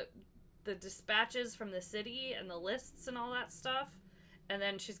the dispatches from the city and the lists and all that stuff, and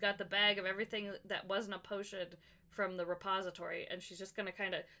then she's got the bag of everything that wasn't a potion from the repository, and she's just gonna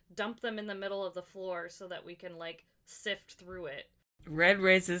kind of dump them in the middle of the floor so that we can sift through it. Red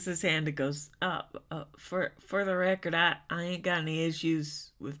raises his hand and goes, for the record, I ain't got any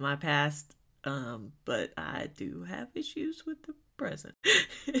issues with my past, but I do have issues with the present.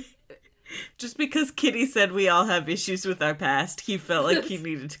 Just because Kitty said we all have issues with our past, he felt like he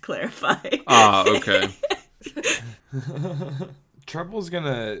needed to clarify. Okay. Trouble's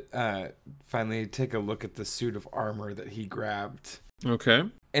gonna finally take a look at the suit of armor that he grabbed. Okay.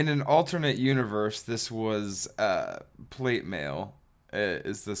 In an alternate universe, this was plate mail.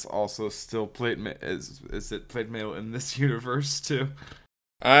 Is this also still plate mail? Is it plate mail in this universe too?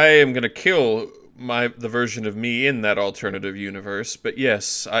 I am gonna kill the version of me in that alternative universe, but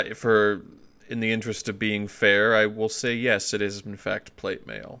yes, in the interest of being fair, I will say yes, it is in fact plate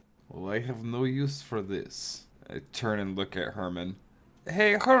mail. Well, I have no use for this. I turn and look at Herman.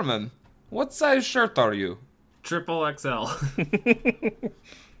 Hey, Herman, what size shirt are you? Triple XL.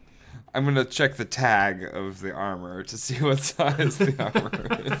 I'm gonna check the tag of the armor to see what size the armor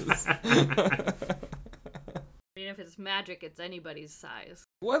is. I mean, if it's magic, it's anybody's size.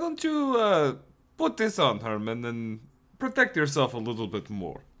 Why don't you put this on, Herman, and protect yourself a little bit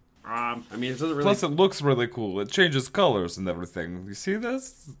more? I mean, it doesn't really. Plus, it looks really cool. It changes colors and everything. You see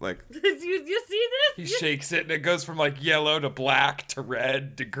this? Like, you see he this? shakes it, and it goes from like yellow to black to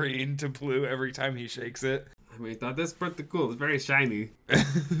red to green to blue every time he shakes it. I mean, I thought this pretty cool. It's very shiny. All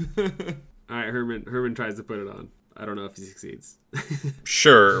right, Herman tries to put it on. I don't know if he succeeds.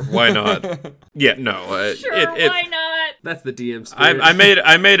 Sure, why not? Yeah, no. Sure, why not? That's the DM spirit.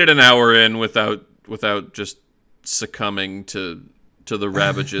 I made it an hour in without just succumbing to the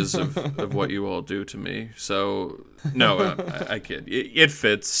ravages of what you all do to me. So no, I kid. It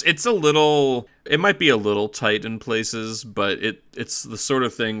fits. It's a little. It might be a little tight in places, but it's the sort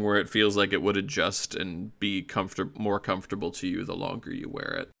of thing where it feels like it would adjust and be more comfortable to you the longer you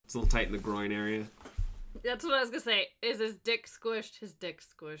wear it. It's a little tight in the groin area. That's what I was gonna say. Is his dick squished? His dick's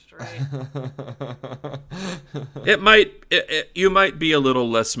squished, right? It might. You might be a little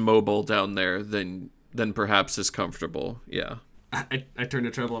less mobile down there than perhaps is comfortable. Yeah. I turn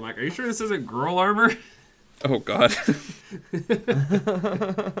to Treble. I'm like, are you sure this isn't girl armor? Oh, God.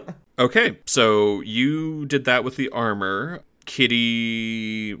 Okay, so you did that with the armor.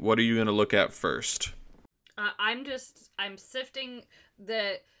 Kitty, what are you going to look at first? I'm sifting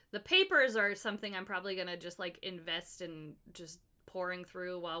the papers are something I'm probably gonna just like invest in just pouring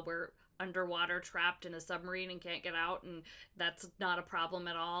through while we're underwater trapped in a submarine and can't get out, and that's not a problem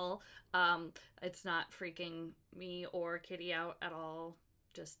at all. It's not freaking me or Kitty out at all,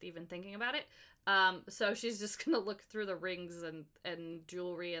 just even thinking about it. So she's just gonna look through the rings and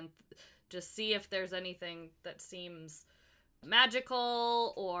jewelry and just see if there's anything that seems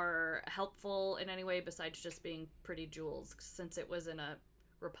magical or helpful in any way besides just being pretty jewels, since it was in a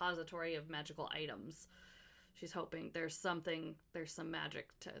repository of magical items. She's hoping there's some magic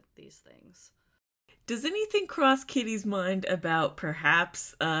to these things. Does anything cross Kitty's mind about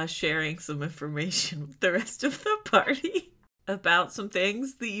perhaps sharing some information with the rest of the party about some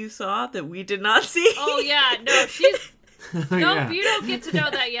things that you saw that we did not see? Oh yeah, no, she's no, Yeah. you don't get to know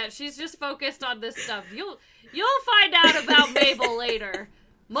that yet. She's just focused on this stuff. You'll find out about Mabel later.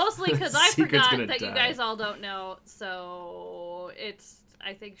 Mostly because I Secret's forgot gonna that you die. guys all don't know. So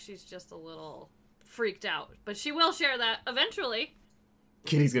I think she's just a little freaked out. But she will share that eventually.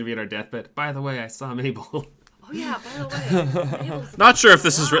 Kitty's gonna be at our deathbed. By the way, I saw Mabel. Oh yeah, by the way. Mabel's Not sure if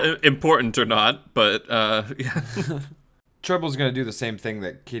this is important or not, but yeah. Treble's gonna do the same thing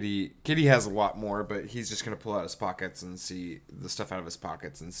that Kitty has a lot more, but he's just gonna pull out his pockets and see the stuff out of his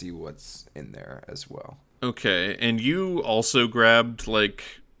pockets and see what's in there as well. Okay, and you also grabbed, like,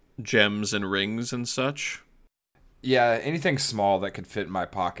 gems and rings and such? Yeah, anything small that could fit in my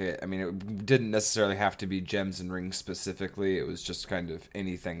pocket. I mean, it didn't necessarily have to be gems and rings specifically. It was just kind of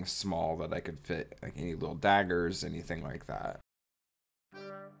anything small that I could fit, like any little daggers, anything like that.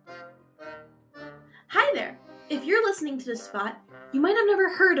 Hi there! If you're listening to this spot, you might have never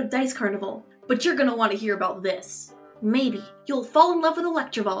heard of Dice Carnival, but you're gonna want to hear about this. Maybe you'll fall in love with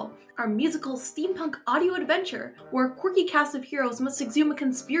Electroval, our musical steampunk audio adventure where a quirky cast of heroes must exhume a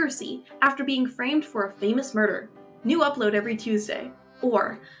conspiracy after being framed for a famous murder. New upload every Tuesday.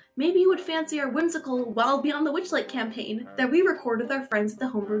 Or maybe you would fancy our whimsical Wild Beyond the Witchlight campaign that we record with our friends at the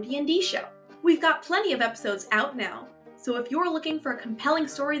Homebrew D&D show. We've got plenty of episodes out now, so if you're looking for a compelling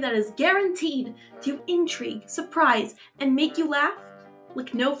story that is guaranteed to intrigue, surprise, and make you laugh,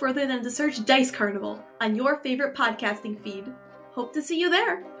 look no further than to search Dice Carnival on your favorite podcasting feed. Hope to see you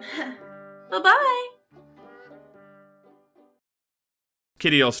there. Bye-bye!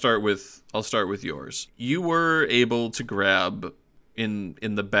 Kitty, I'll start with yours. You were able to grab in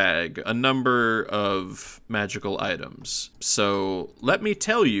the bag a number of magical items. So let me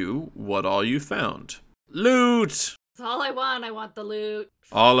tell you what all you found. Loot! That's all I want. I want the loot.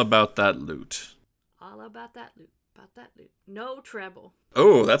 All about that loot. All about that loot. About that loot. No treble.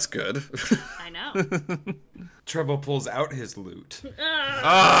 Oh, that's good. I know. Treble pulls out his loot.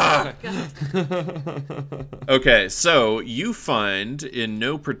 Ah! God. Okay, so you find, in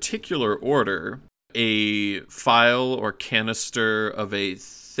no particular order, a phial or canister of a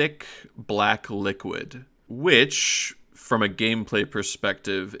thick black liquid, which, from a gameplay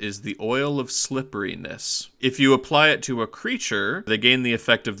perspective, is the oil of slipperiness. If you apply it to a creature, they gain the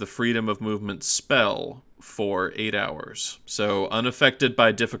effect of the freedom of movement spell for 8 hours. So, unaffected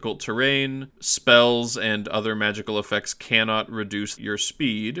by difficult terrain, spells and other magical effects cannot reduce your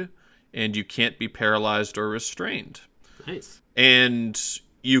speed. and you can't be paralyzed or restrained. Nice. And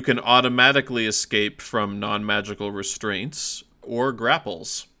you can automatically escape from non-magical restraints or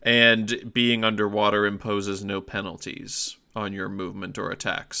grapples. And being underwater imposes no penalties on your movement or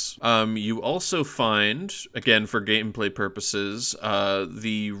attacks. You also find, again for gameplay purposes,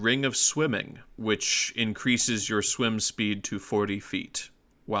 the Ring of Swimming, which increases your swim speed to 40 feet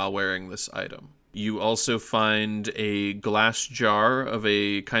while wearing this item. You also find a glass jar of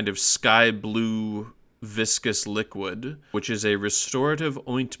a kind of sky blue viscous liquid, which is a restorative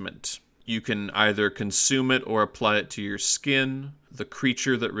ointment. You can either consume it or apply it to your skin. The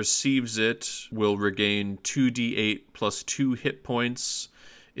creature that receives it will regain 2d8 plus 2 hit points,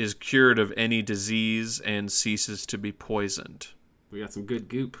 is cured of any disease, and ceases to be poisoned. We got some good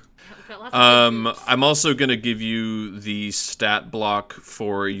goop. Got lots of good boots. I'm also going to give you the stat block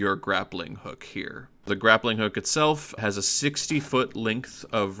for your grappling hook here. The grappling hook itself has a 60-foot length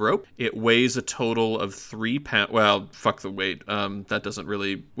of rope. It weighs a total of 3 pounds. Well, fuck the weight. That doesn't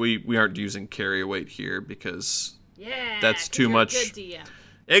really... We aren't using carry weight here because... Yeah, that's 'cause too you're a much. Good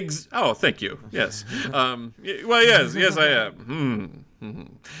DM. Oh, thank you. Yes. Well, yes, I am.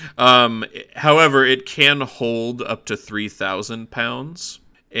 However, it can hold up to 3,000 pounds,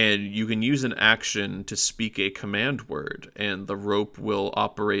 and you can use an action to speak a command word, and the rope will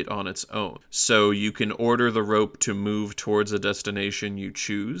operate on its own. So you can order the rope to move towards a destination you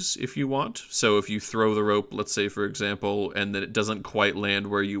choose if you want. So if you throw the rope, let's say, for example, and then it doesn't quite land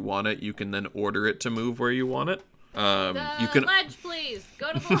where you want it, you can then order it to move where you want it. You can Ledge, please.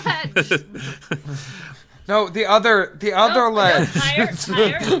 Go to the ledge. No, the other ledge. Higher.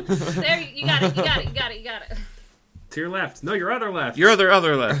 There, you got it. To your left. No, your other left. Your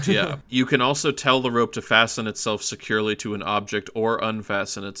other left, yeah. You can also tell the rope to fasten itself securely to an object or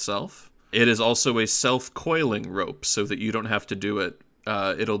unfasten itself. It is also a self-coiling rope, so that you don't have to do it.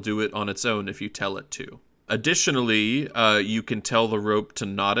 It'll do it on its own if you tell it to. Additionally, you can tell the rope to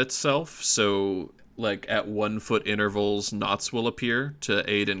knot itself, so like at 1 foot intervals, knots will appear to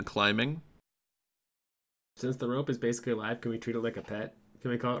aid in climbing. Since the rope is basically alive, can we treat it like a pet? Can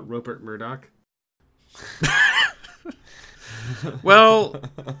we call it Rupert Murdoch? Well,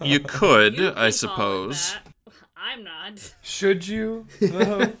 you could, You can I call it suppose. that. I'm not. Should you?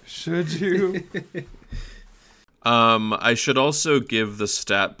 Should you? I should also give the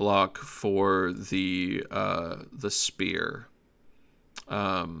stat block for the spear.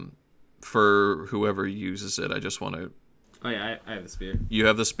 For whoever uses it, I just want to... Oh yeah, I have the spear. You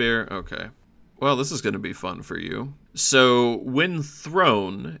have the spear? Okay. Well, this is going to be fun for you. So, when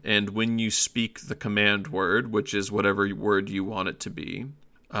thrown, and when you speak the command word, which is whatever word you want it to be,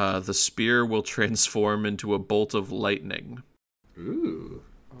 the spear will transform into a bolt of lightning. Ooh.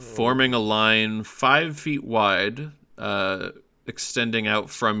 Forming a line 5 feet wide, extending out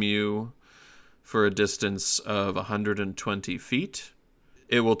from you for a distance of 120 feet.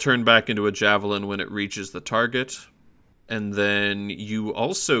 It will turn back into a javelin when it reaches the target. And then you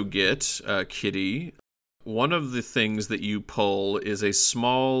also get, Kitty, one of the things that you pull is a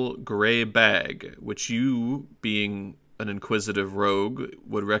small gray bag, which you, being an inquisitive rogue,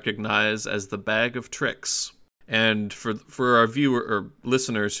 would recognize as the Bag of Tricks. And for our viewer or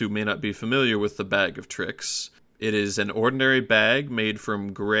listeners who may not be familiar with the Bag of Tricks, it is an ordinary bag made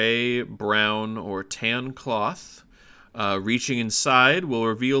from gray, brown, or tan cloth. Reaching inside will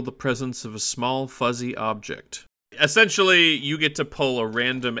reveal the presence of a small fuzzy object. Essentially, you get to pull a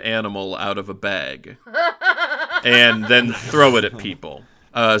random animal out of a bag and then throw it at people.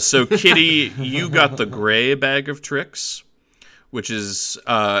 So, Kitty, you got the gray Bag of Tricks, which is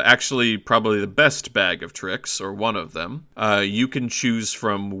actually probably the best bag of tricks, or one of them. You can choose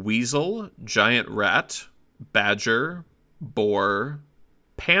from weasel, giant rat, badger, boar,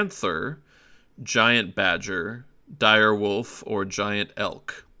 panther, giant badger, dire wolf, or giant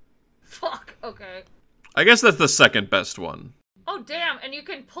elk. Fuck. Okay. I guess that's the second best one. Oh damn! And you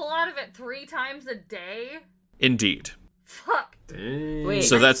can pull out of it 3 times a day. Indeed. Fuck. Dang. Wait,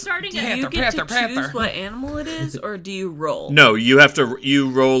 So I'm that's... starting do at you get to Panther. choose what animal it is, or do you roll? No, you have to... You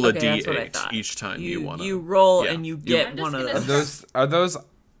roll a Okay, that's what I d8 thought. each time you want to... You roll Yeah. and you I'm get just one of gonna those. Are those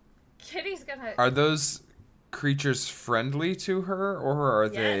Kitty's gonna. are those creatures friendly to her, or are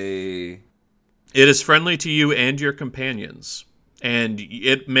Yes. they? It is friendly to you and your companions, and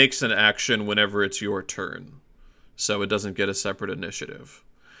it makes an action whenever it's your turn, so it doesn't get a separate initiative.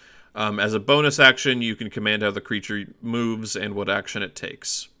 As a bonus action, you can command how the creature moves and what action it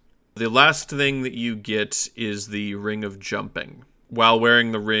takes. The last thing that you get is the Ring of Jumping. While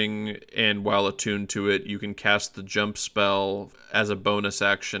wearing the ring and while attuned to it, you can cast the jump spell as a bonus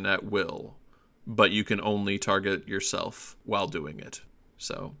action at will, but you can only target yourself while doing it.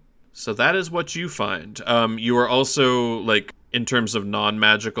 So, So that is what you find. You are also, like, in terms of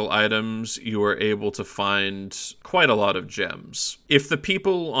non-magical items, you are able to find quite a lot of gems. If the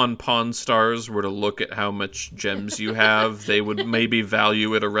people on Pawn Stars were to look at how much gems you have, they would maybe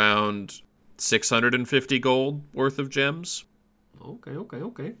value it around 650 gold worth of gems.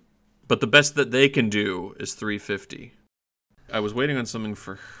 Okay. But the best that they can do is 350. I was waiting on something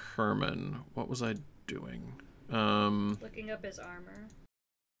for Herman. What was I doing? Looking up his armor.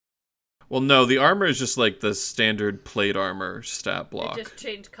 Well, no, the armor is just like the standard plate armor stat block. It just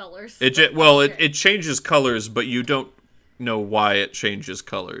changed colors. It changes colors, but you don't know why it changes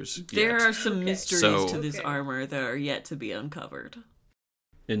colors There yet. are some mysteries So- to this armor that are yet to be uncovered.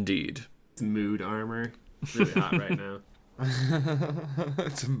 Indeed. It's mood armor. It's really hot right now.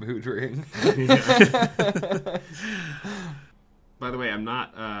 It's a mood ring. By the way, I'm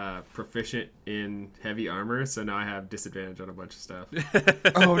not proficient in heavy armor, so now I have disadvantage on a bunch of stuff.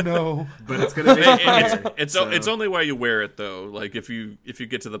 Oh no. But it's gonna make it funnier. It's only why you wear it though. Like if you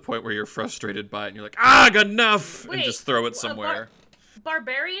get to the point where you're frustrated by it and you're like, I got enough, and Wait, just throw it somewhere.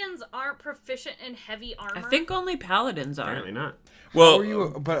 Barbarians aren't proficient in heavy armor. I think only paladins are. Apparently not. Well, Are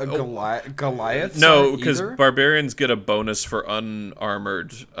you but a Goliath? no, because barbarians get a bonus for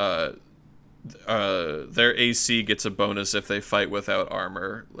unarmored. Their AC gets a bonus if they fight without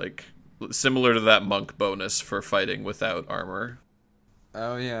armor, like similar to that monk bonus for fighting without armor.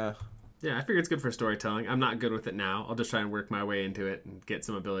 Oh yeah. Yeah, I figure it's good for storytelling. I'm not good with it now. I'll just try and work my way into it and get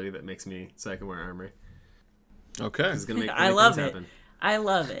some ability that makes me so I can wear armor. Okay. It's gonna make I great love things it. happen. I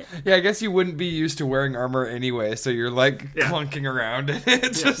love it. Yeah, I guess you wouldn't be used to wearing armor anyway, so you're like Yeah. clunking around in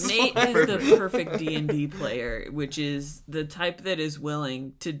it. Just Nate is the perfect D&D player, which is the type that is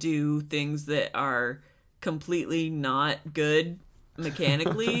willing to do things that are completely not good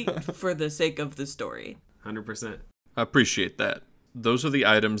mechanically for the sake of the story. 100%. I appreciate that. Those are the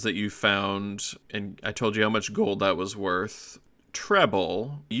items that you found, and I told you how much gold that was worth.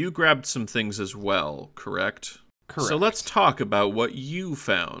 Treble, you grabbed some things as well, correct? Correct. So let's talk about what you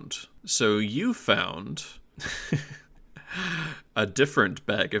found. So you found a different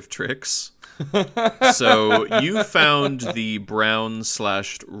bag of tricks. So you found the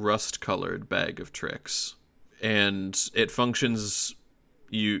brown/rust-colored bag of tricks. And it functions...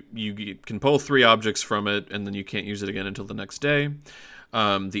 You can pull 3 objects from it, and then you can't use it again until the next day.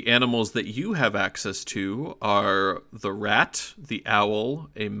 The animals that you have access to are the rat, the owl,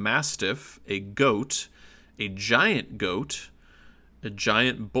 a mastiff, a goat, a giant goat, a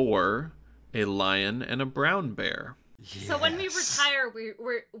giant boar, a lion, and a brown bear. So when we retire,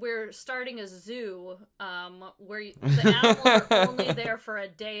 we're starting a zoo, where the animals are only there for a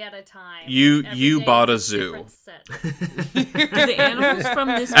day at a time. You Every day bought a it's zoo. different set. Do the animals from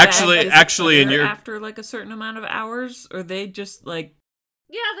this Actually, bag in disappear your- after like a certain amount of hours, or they just like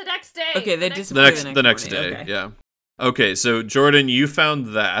Yeah, the next day. Okay, they The next disappear The next morning, day, okay. yeah. Okay, so Jordan, you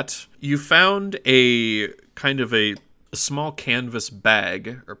found that. You found a kind of a small canvas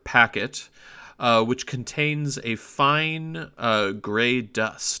bag or packet, which contains a fine gray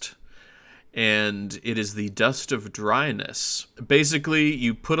dust. And it is the dust of dryness. Basically,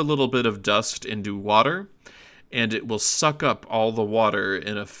 you put a little bit of dust into water, and it will suck up all the water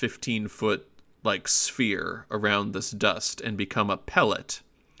in a 15-foot like sphere around this dust and become a pellet.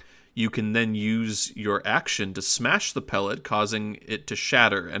 You can then use your action to smash the pellet, causing it to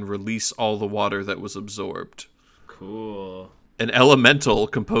shatter and release all the water that was absorbed. Cool. An elemental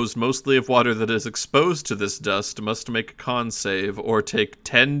composed mostly of water that is exposed to this dust must make a con save or take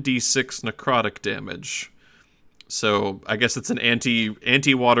 10d6 necrotic damage. So I guess it's an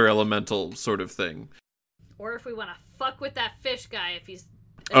anti-water elemental sort of thing. Or if we want to fuck with that fish guy, if he's...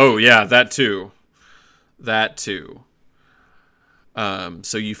 Oh yeah, that too. So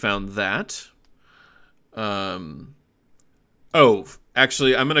you found that.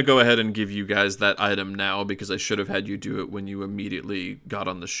 Actually, I'm going to go ahead and give you guys that item now because I should have had you do it when you immediately got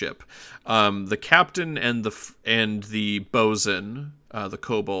on the ship. The captain and the bosun, the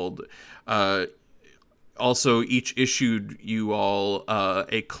kobold, also each issued you all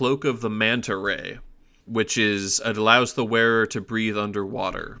a cloak of the manta ray, which it allows the wearer to breathe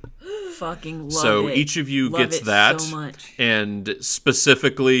underwater. fucking love So it. each of you Love gets it that, so much. and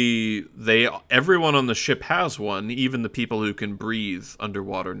specifically, everyone on the ship has one, even the people who can breathe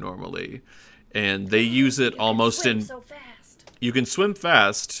underwater normally, and they use it almost in. so fast. You can swim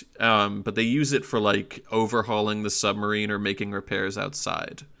fast, but they use it for like overhauling the submarine or making repairs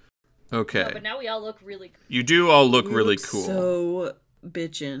outside. Okay, No, but now we all look really... you do all look You really look cool. So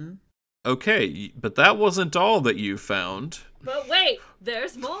bitchin'. Okay, but that wasn't all that you found. But wait,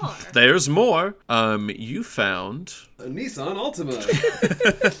 there's more. There's more. You found... A Nissan Altima.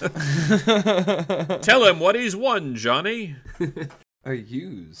 Tell him what he's won, Johnny. A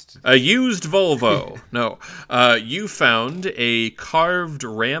used Volvo. No. You found a carved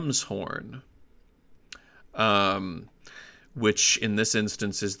ram's horn. Which in this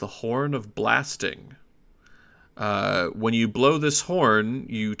instance is the horn of blasting. When you blow this horn,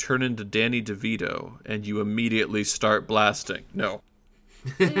 you turn into Danny DeVito, and you immediately start blasting. No.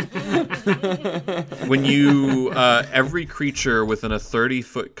 When you, every creature within a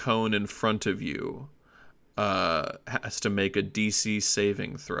 30-foot cone in front of you has to make a DC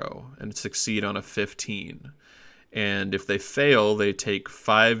saving throw and succeed on a 15. And if they fail, they take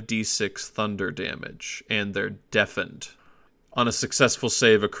 5d6 thunder damage, and they're deafened. On a successful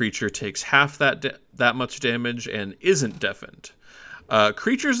save, a creature takes half that much damage and isn't deafened.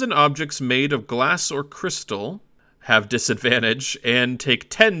 Creatures and objects made of glass or crystal have disadvantage and take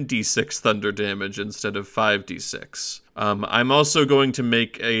 10d6 thunder damage instead of 5d6. I'm also going to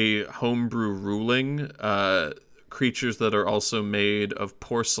make a homebrew ruling. Creatures that are also made of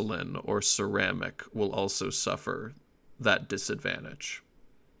porcelain or ceramic will also suffer that disadvantage.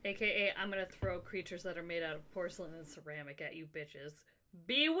 AKA, I'm gonna throw creatures that are made out of porcelain and ceramic at you bitches.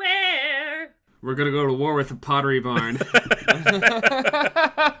 Beware! We're gonna go to war with the Pottery Barn.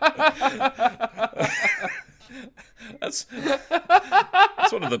 That's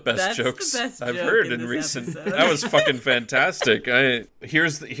one of the best That's jokes the best I've joke heard in in this recent. episode. That was fucking fantastic.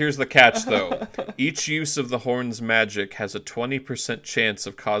 Here's the catch though. Each use of the horn's magic has a 20% chance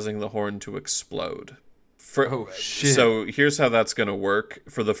of causing the horn to explode. Oh, shit. So here's how that's going to work.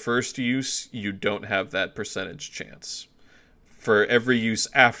 For the first use, you don't have that percentage chance. For every use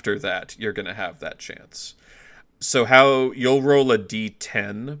after that, you're going to have that chance. So how you'll roll a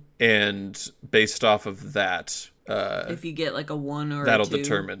d10, and based off of that, if you get like a 1 or that'll a 2.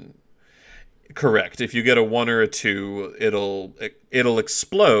 determine. Correct. If you get a 1 or a 2, it'll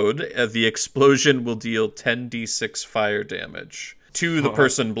explode. The explosion will deal 10d6 fire damage to the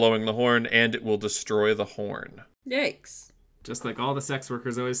person blowing the horn, and it will destroy the horn. Yikes. Just like all the sex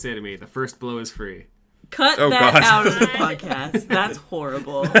workers always say to me, the first blow is free. Cut Oh, that God. out of the podcast. That's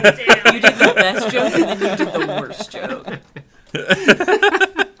horrible. Damn. You did the best joke and then you did the worst joke.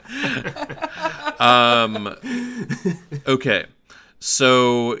 Okay.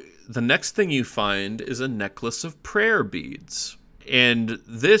 So the next thing you find is a necklace of prayer beads. And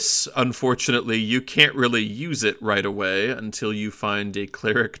this, unfortunately, you can't really use it right away until you find a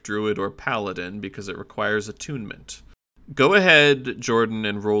cleric, druid, or paladin because it requires attunement. Go ahead, Jordan,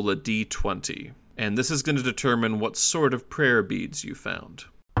 and roll a d20. And this is going to determine what sort of prayer beads you found.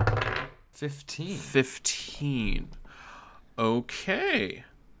 15. 15. Okay.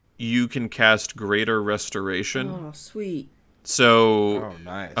 You can cast Greater Restoration. Oh, sweet. So, Oh,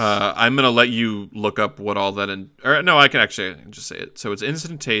 nice. I'm going to let you look up what all that... I can just say it. So it's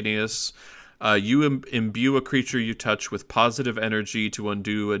instantaneous. You imbue a creature you touch with positive energy to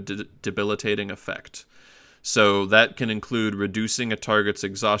undo a debilitating effect. So that can include reducing a target's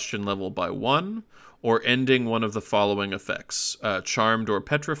exhaustion level by 1, or ending one of the following effects. Charmed or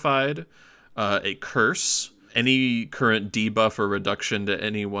petrified, a curse, any current debuff or reduction to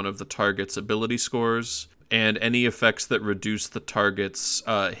any one of the target's ability scores, and any effects that reduce the target's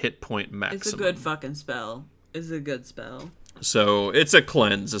hit point maximum. It's a good fucking spell. It's a good spell. So it's a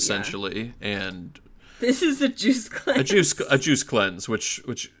cleanse, essentially, and This is a juice cleanse. a juice cleanse, which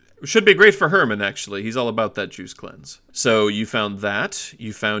should be great for Herman, actually. He's all about that juice cleanse. So you found that.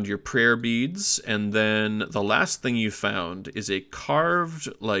 You found your prayer beads. And then the last thing you found is a carved,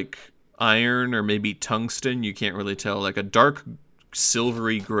 iron or maybe tungsten, you can't really tell, a dark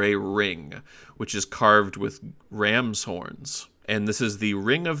silvery gray ring, which is carved with ram's horns. And this is the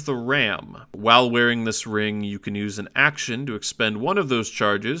Ring of the Ram. While wearing this ring, you can use an action to expend one of those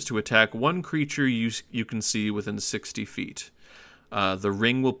charges to attack one creature you can see within 60 feet. The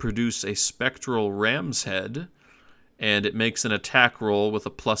ring will produce a spectral ram's head, and it makes an attack roll with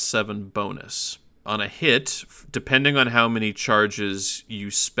a +7 bonus. On a hit, depending on how many charges you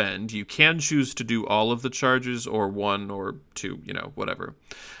spend, you can choose to do all of the charges or 1 or 2, whatever.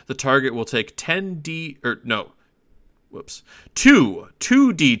 The target will take 2d10.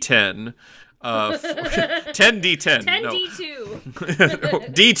 10d10. 10d10.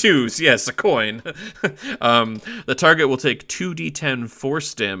 10d2. D2s, yes, a coin. The target will take 2d10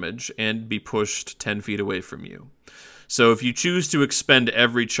 force damage and be pushed 10 feet away from you. So if you choose to expend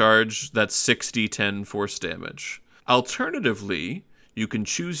every charge, that's 6d10 force damage. Alternatively, you can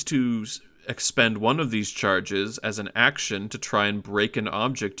choose to expend one of these charges as an action to try and break an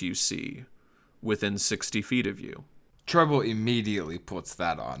object you see within 60 feet of you. Treble immediately puts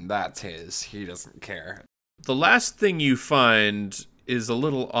that on. That's his. He doesn't care. The last thing you find is a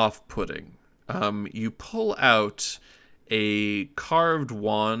little off-putting. You pull out a carved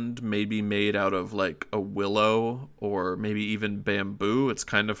wand, maybe made out of like a willow or maybe even bamboo. It's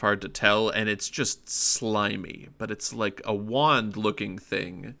kind of hard to tell, and it's just slimy, but it's like a wand-looking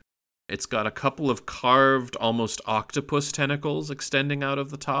thing. It's got a couple of carved, almost octopus tentacles extending out of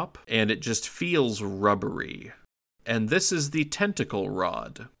the top, and it just feels rubbery. And this is the tentacle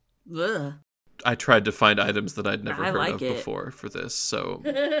rod. Ugh. I tried to find items that I'd never I heard like of it. before for this, so...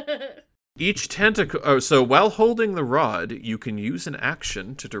 Each tentacle... so while holding the rod, you can use an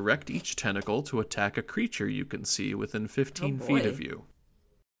action to direct each tentacle to attack a creature you can see within 15 feet of boy. you.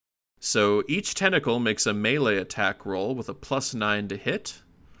 So each tentacle makes a melee attack roll with a +9 to hit.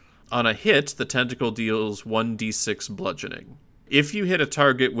 On a hit, the tentacle deals 1d6 bludgeoning. If you hit a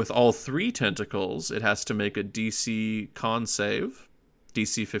target with all 3 tentacles, it has to make a DC con save,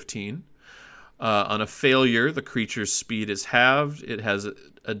 DC 15. On a failure, the creature's speed is halved, it has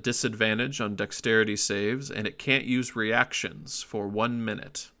a disadvantage on dexterity saves, and it can't use reactions for 1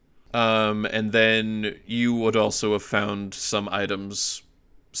 minute. And then you would also have found some items,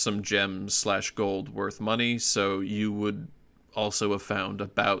 some gems / gold worth money, so you would also have found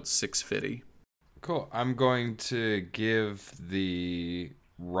about 650. Cool. I'm going to give the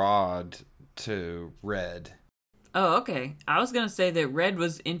rod to Red. Oh, okay. I was gonna say that Red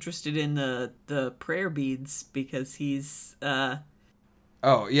was interested in the prayer beads because he's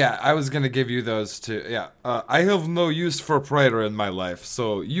Oh, yeah, I was going to give you those too. Yeah, I have no use for prayer in my life,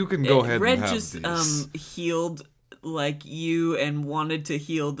 so you can go ahead Red and have just these. healed like you and wanted to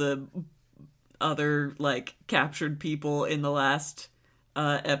heal the other like captured people in the last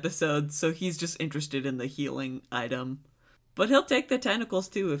episode, so he's just interested in the healing item. But he'll take the tentacles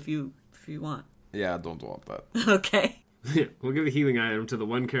too if you want. Yeah, I don't want that. Okay. Yeah, we'll give a healing item to the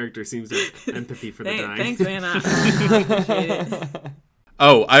one character who seems to have empathy for the dying. Thanks, man. I appreciate it.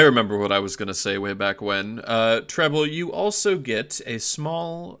 Oh, I remember what I was going to say way back when. Treble, you also get a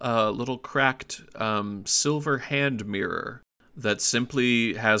small, little cracked silver hand mirror that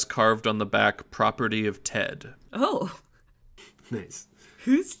simply has carved on the back property of Ted. Oh, Nice.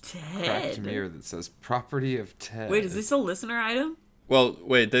 who's Cracked Ted? mirror that says property of Ted. Wait, is this a listener item? Well,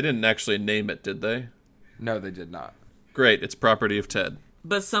 wait, they didn't actually name it, did they? No, they did not. Great, it's property of Ted.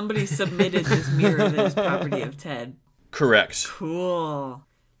 But somebody submitted this mirror that is property of Ted. Correct. Cool.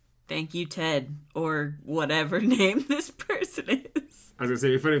 Thank you, Ted, or whatever name this person is. I was gonna say,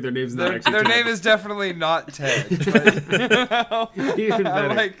 it'd be funny if their name's not Their, actually their Ted. name is definitely not Ted. But, Even I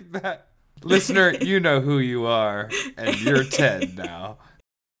better. like that. Listener, you know who you are, and you're Ted now.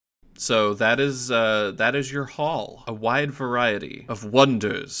 So that is your haul. A wide variety of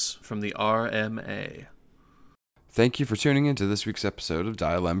wonders from the RMA. Thank you for tuning in to this week's episode of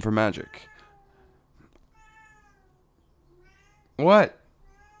Dial M for Magic. What?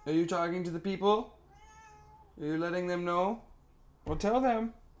 Are you talking to the people? Are you letting them know? Well, tell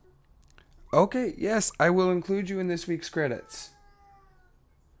them. Okay, yes, I will include you in this week's credits.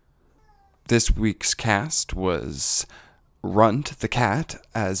 This week's cast was Runt the Cat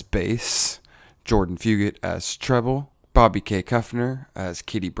as bass, Jordan Fugit as treble, Bobby K. Kuffner as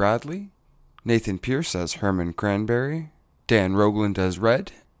Kitty Bradley, Nathan Pierce as Herman Cranberry, Dan Rogland as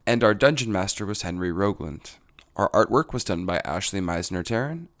Red, and our dungeon master was Henry Rogland. Our artwork was done by Ashley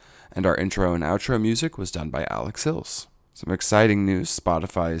Meisner-Taryn, and our intro and outro music was done by Alex Hills. Some exciting news.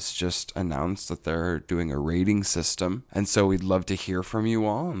 Spotify has just announced that they're doing a rating system, and so we'd love to hear from you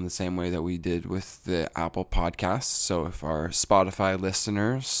all in the same way that we did with the Apple Podcasts. So if our Spotify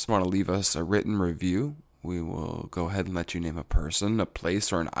listeners want to leave us a written review, we will go ahead and let you name a person, a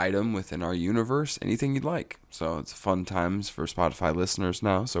place, or an item within our universe, anything you'd like. So it's fun times for Spotify listeners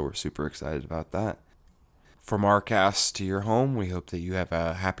now, so we're super excited about that. From our cast to your home, we hope that you have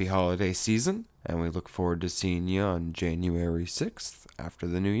a happy holiday season, and we look forward to seeing you on January 6th after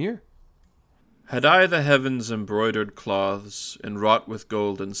the new year. Had I the heavens embroidered cloths, enwrought with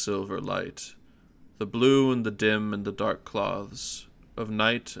gold and silver light, the blue and the dim and the dark cloths, of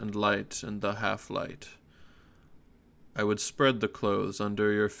night and light and the half-light, I would spread the clothes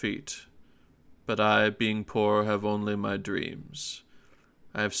under your feet, but I, being poor, have only my dreams.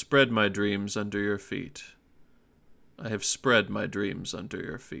 I have spread my dreams under your feet. I have spread my dreams under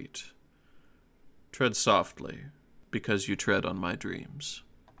your feet. Tread softly, because you tread on my dreams.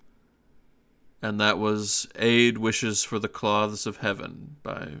 And that was Aid Wishes for the Cloths of Heaven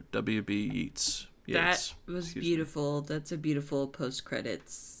by W.B. Yeats. That was Excuse me. beautiful. That's a beautiful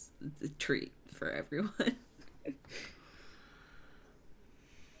post-credits treat for everyone.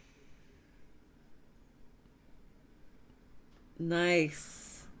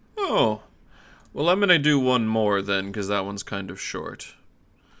 Nice. Oh. Well, I'm going to do one more then, because that one's kind of short.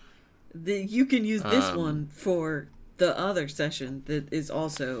 You can use this one for the other session that is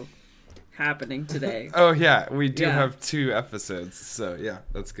also happening today. Oh, yeah, we do Yeah. have 2 episodes, so yeah,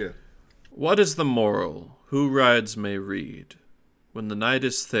 that's good. What is the moral? Who rides may read. When the night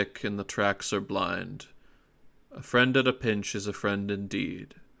is thick and the tracks are blind, a friend at a pinch is a friend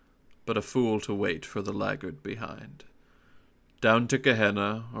indeed, but a fool to wait for the laggard behind. Down to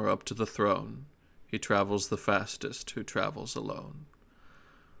Gehenna or up to the throne, he travels the fastest who travels alone.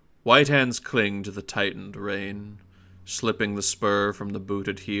 White hands cling to the tightened rein, slipping the spur from the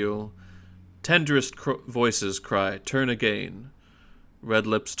booted heel. Tenderest voices cry, turn again. Red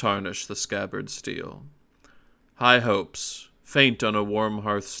lips tarnish the scabbard steel. High hopes, faint on a warm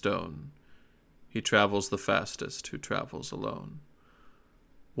hearthstone. He travels the fastest who travels alone.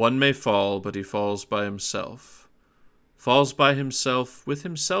 One may fall, but he falls by himself. Falls by himself, with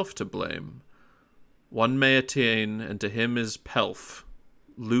himself to blame. One may attain, and to him is pelf,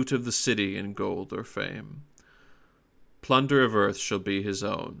 loot of the city in gold or fame. Plunder of earth shall be his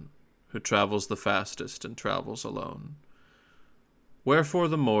own, who travels the fastest and travels alone. Wherefore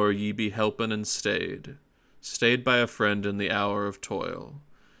the more ye be helpen and stayed by a friend in the hour of toil.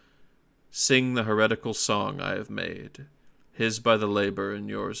 Sing the heretical song I have made, his by the labor and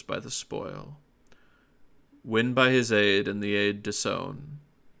yours by the spoil. Win by his aid and the aid disown,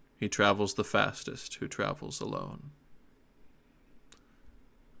 he travels the fastest who travels alone.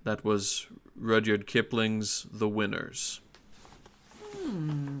 That was Rudyard Kipling's The Winners.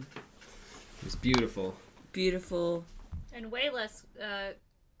 It was beautiful. Beautiful. And way less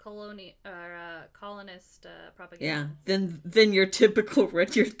colonist propaganda. Yeah. Then your typical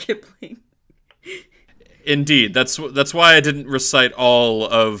Rudyard Kipling. Indeed, that's why I didn't recite all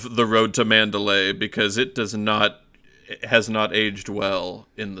of The Road to Mandalay, because it has not aged well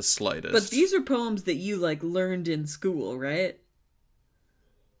in the slightest. But these are poems that you learned in school, right?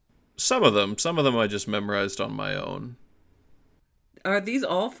 Some of them I just memorized on my own. Are these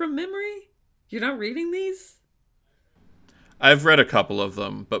all from memory? You're not reading these? I've read a couple of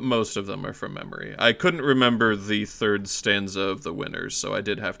them, but most of them are from memory. I couldn't remember the third stanza of The Winners, so I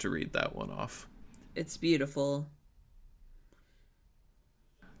did have to read that one off. It's beautiful.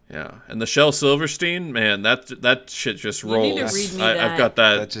 Yeah, and the Shel Silverstein, man, that shit just rolls. You need to read me that I've got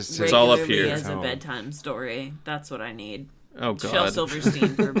that. That just It's all up regularly here. as a bedtime story. That's what I need. Oh God, Shel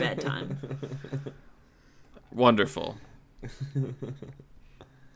Silverstein for bedtime. Wonderful.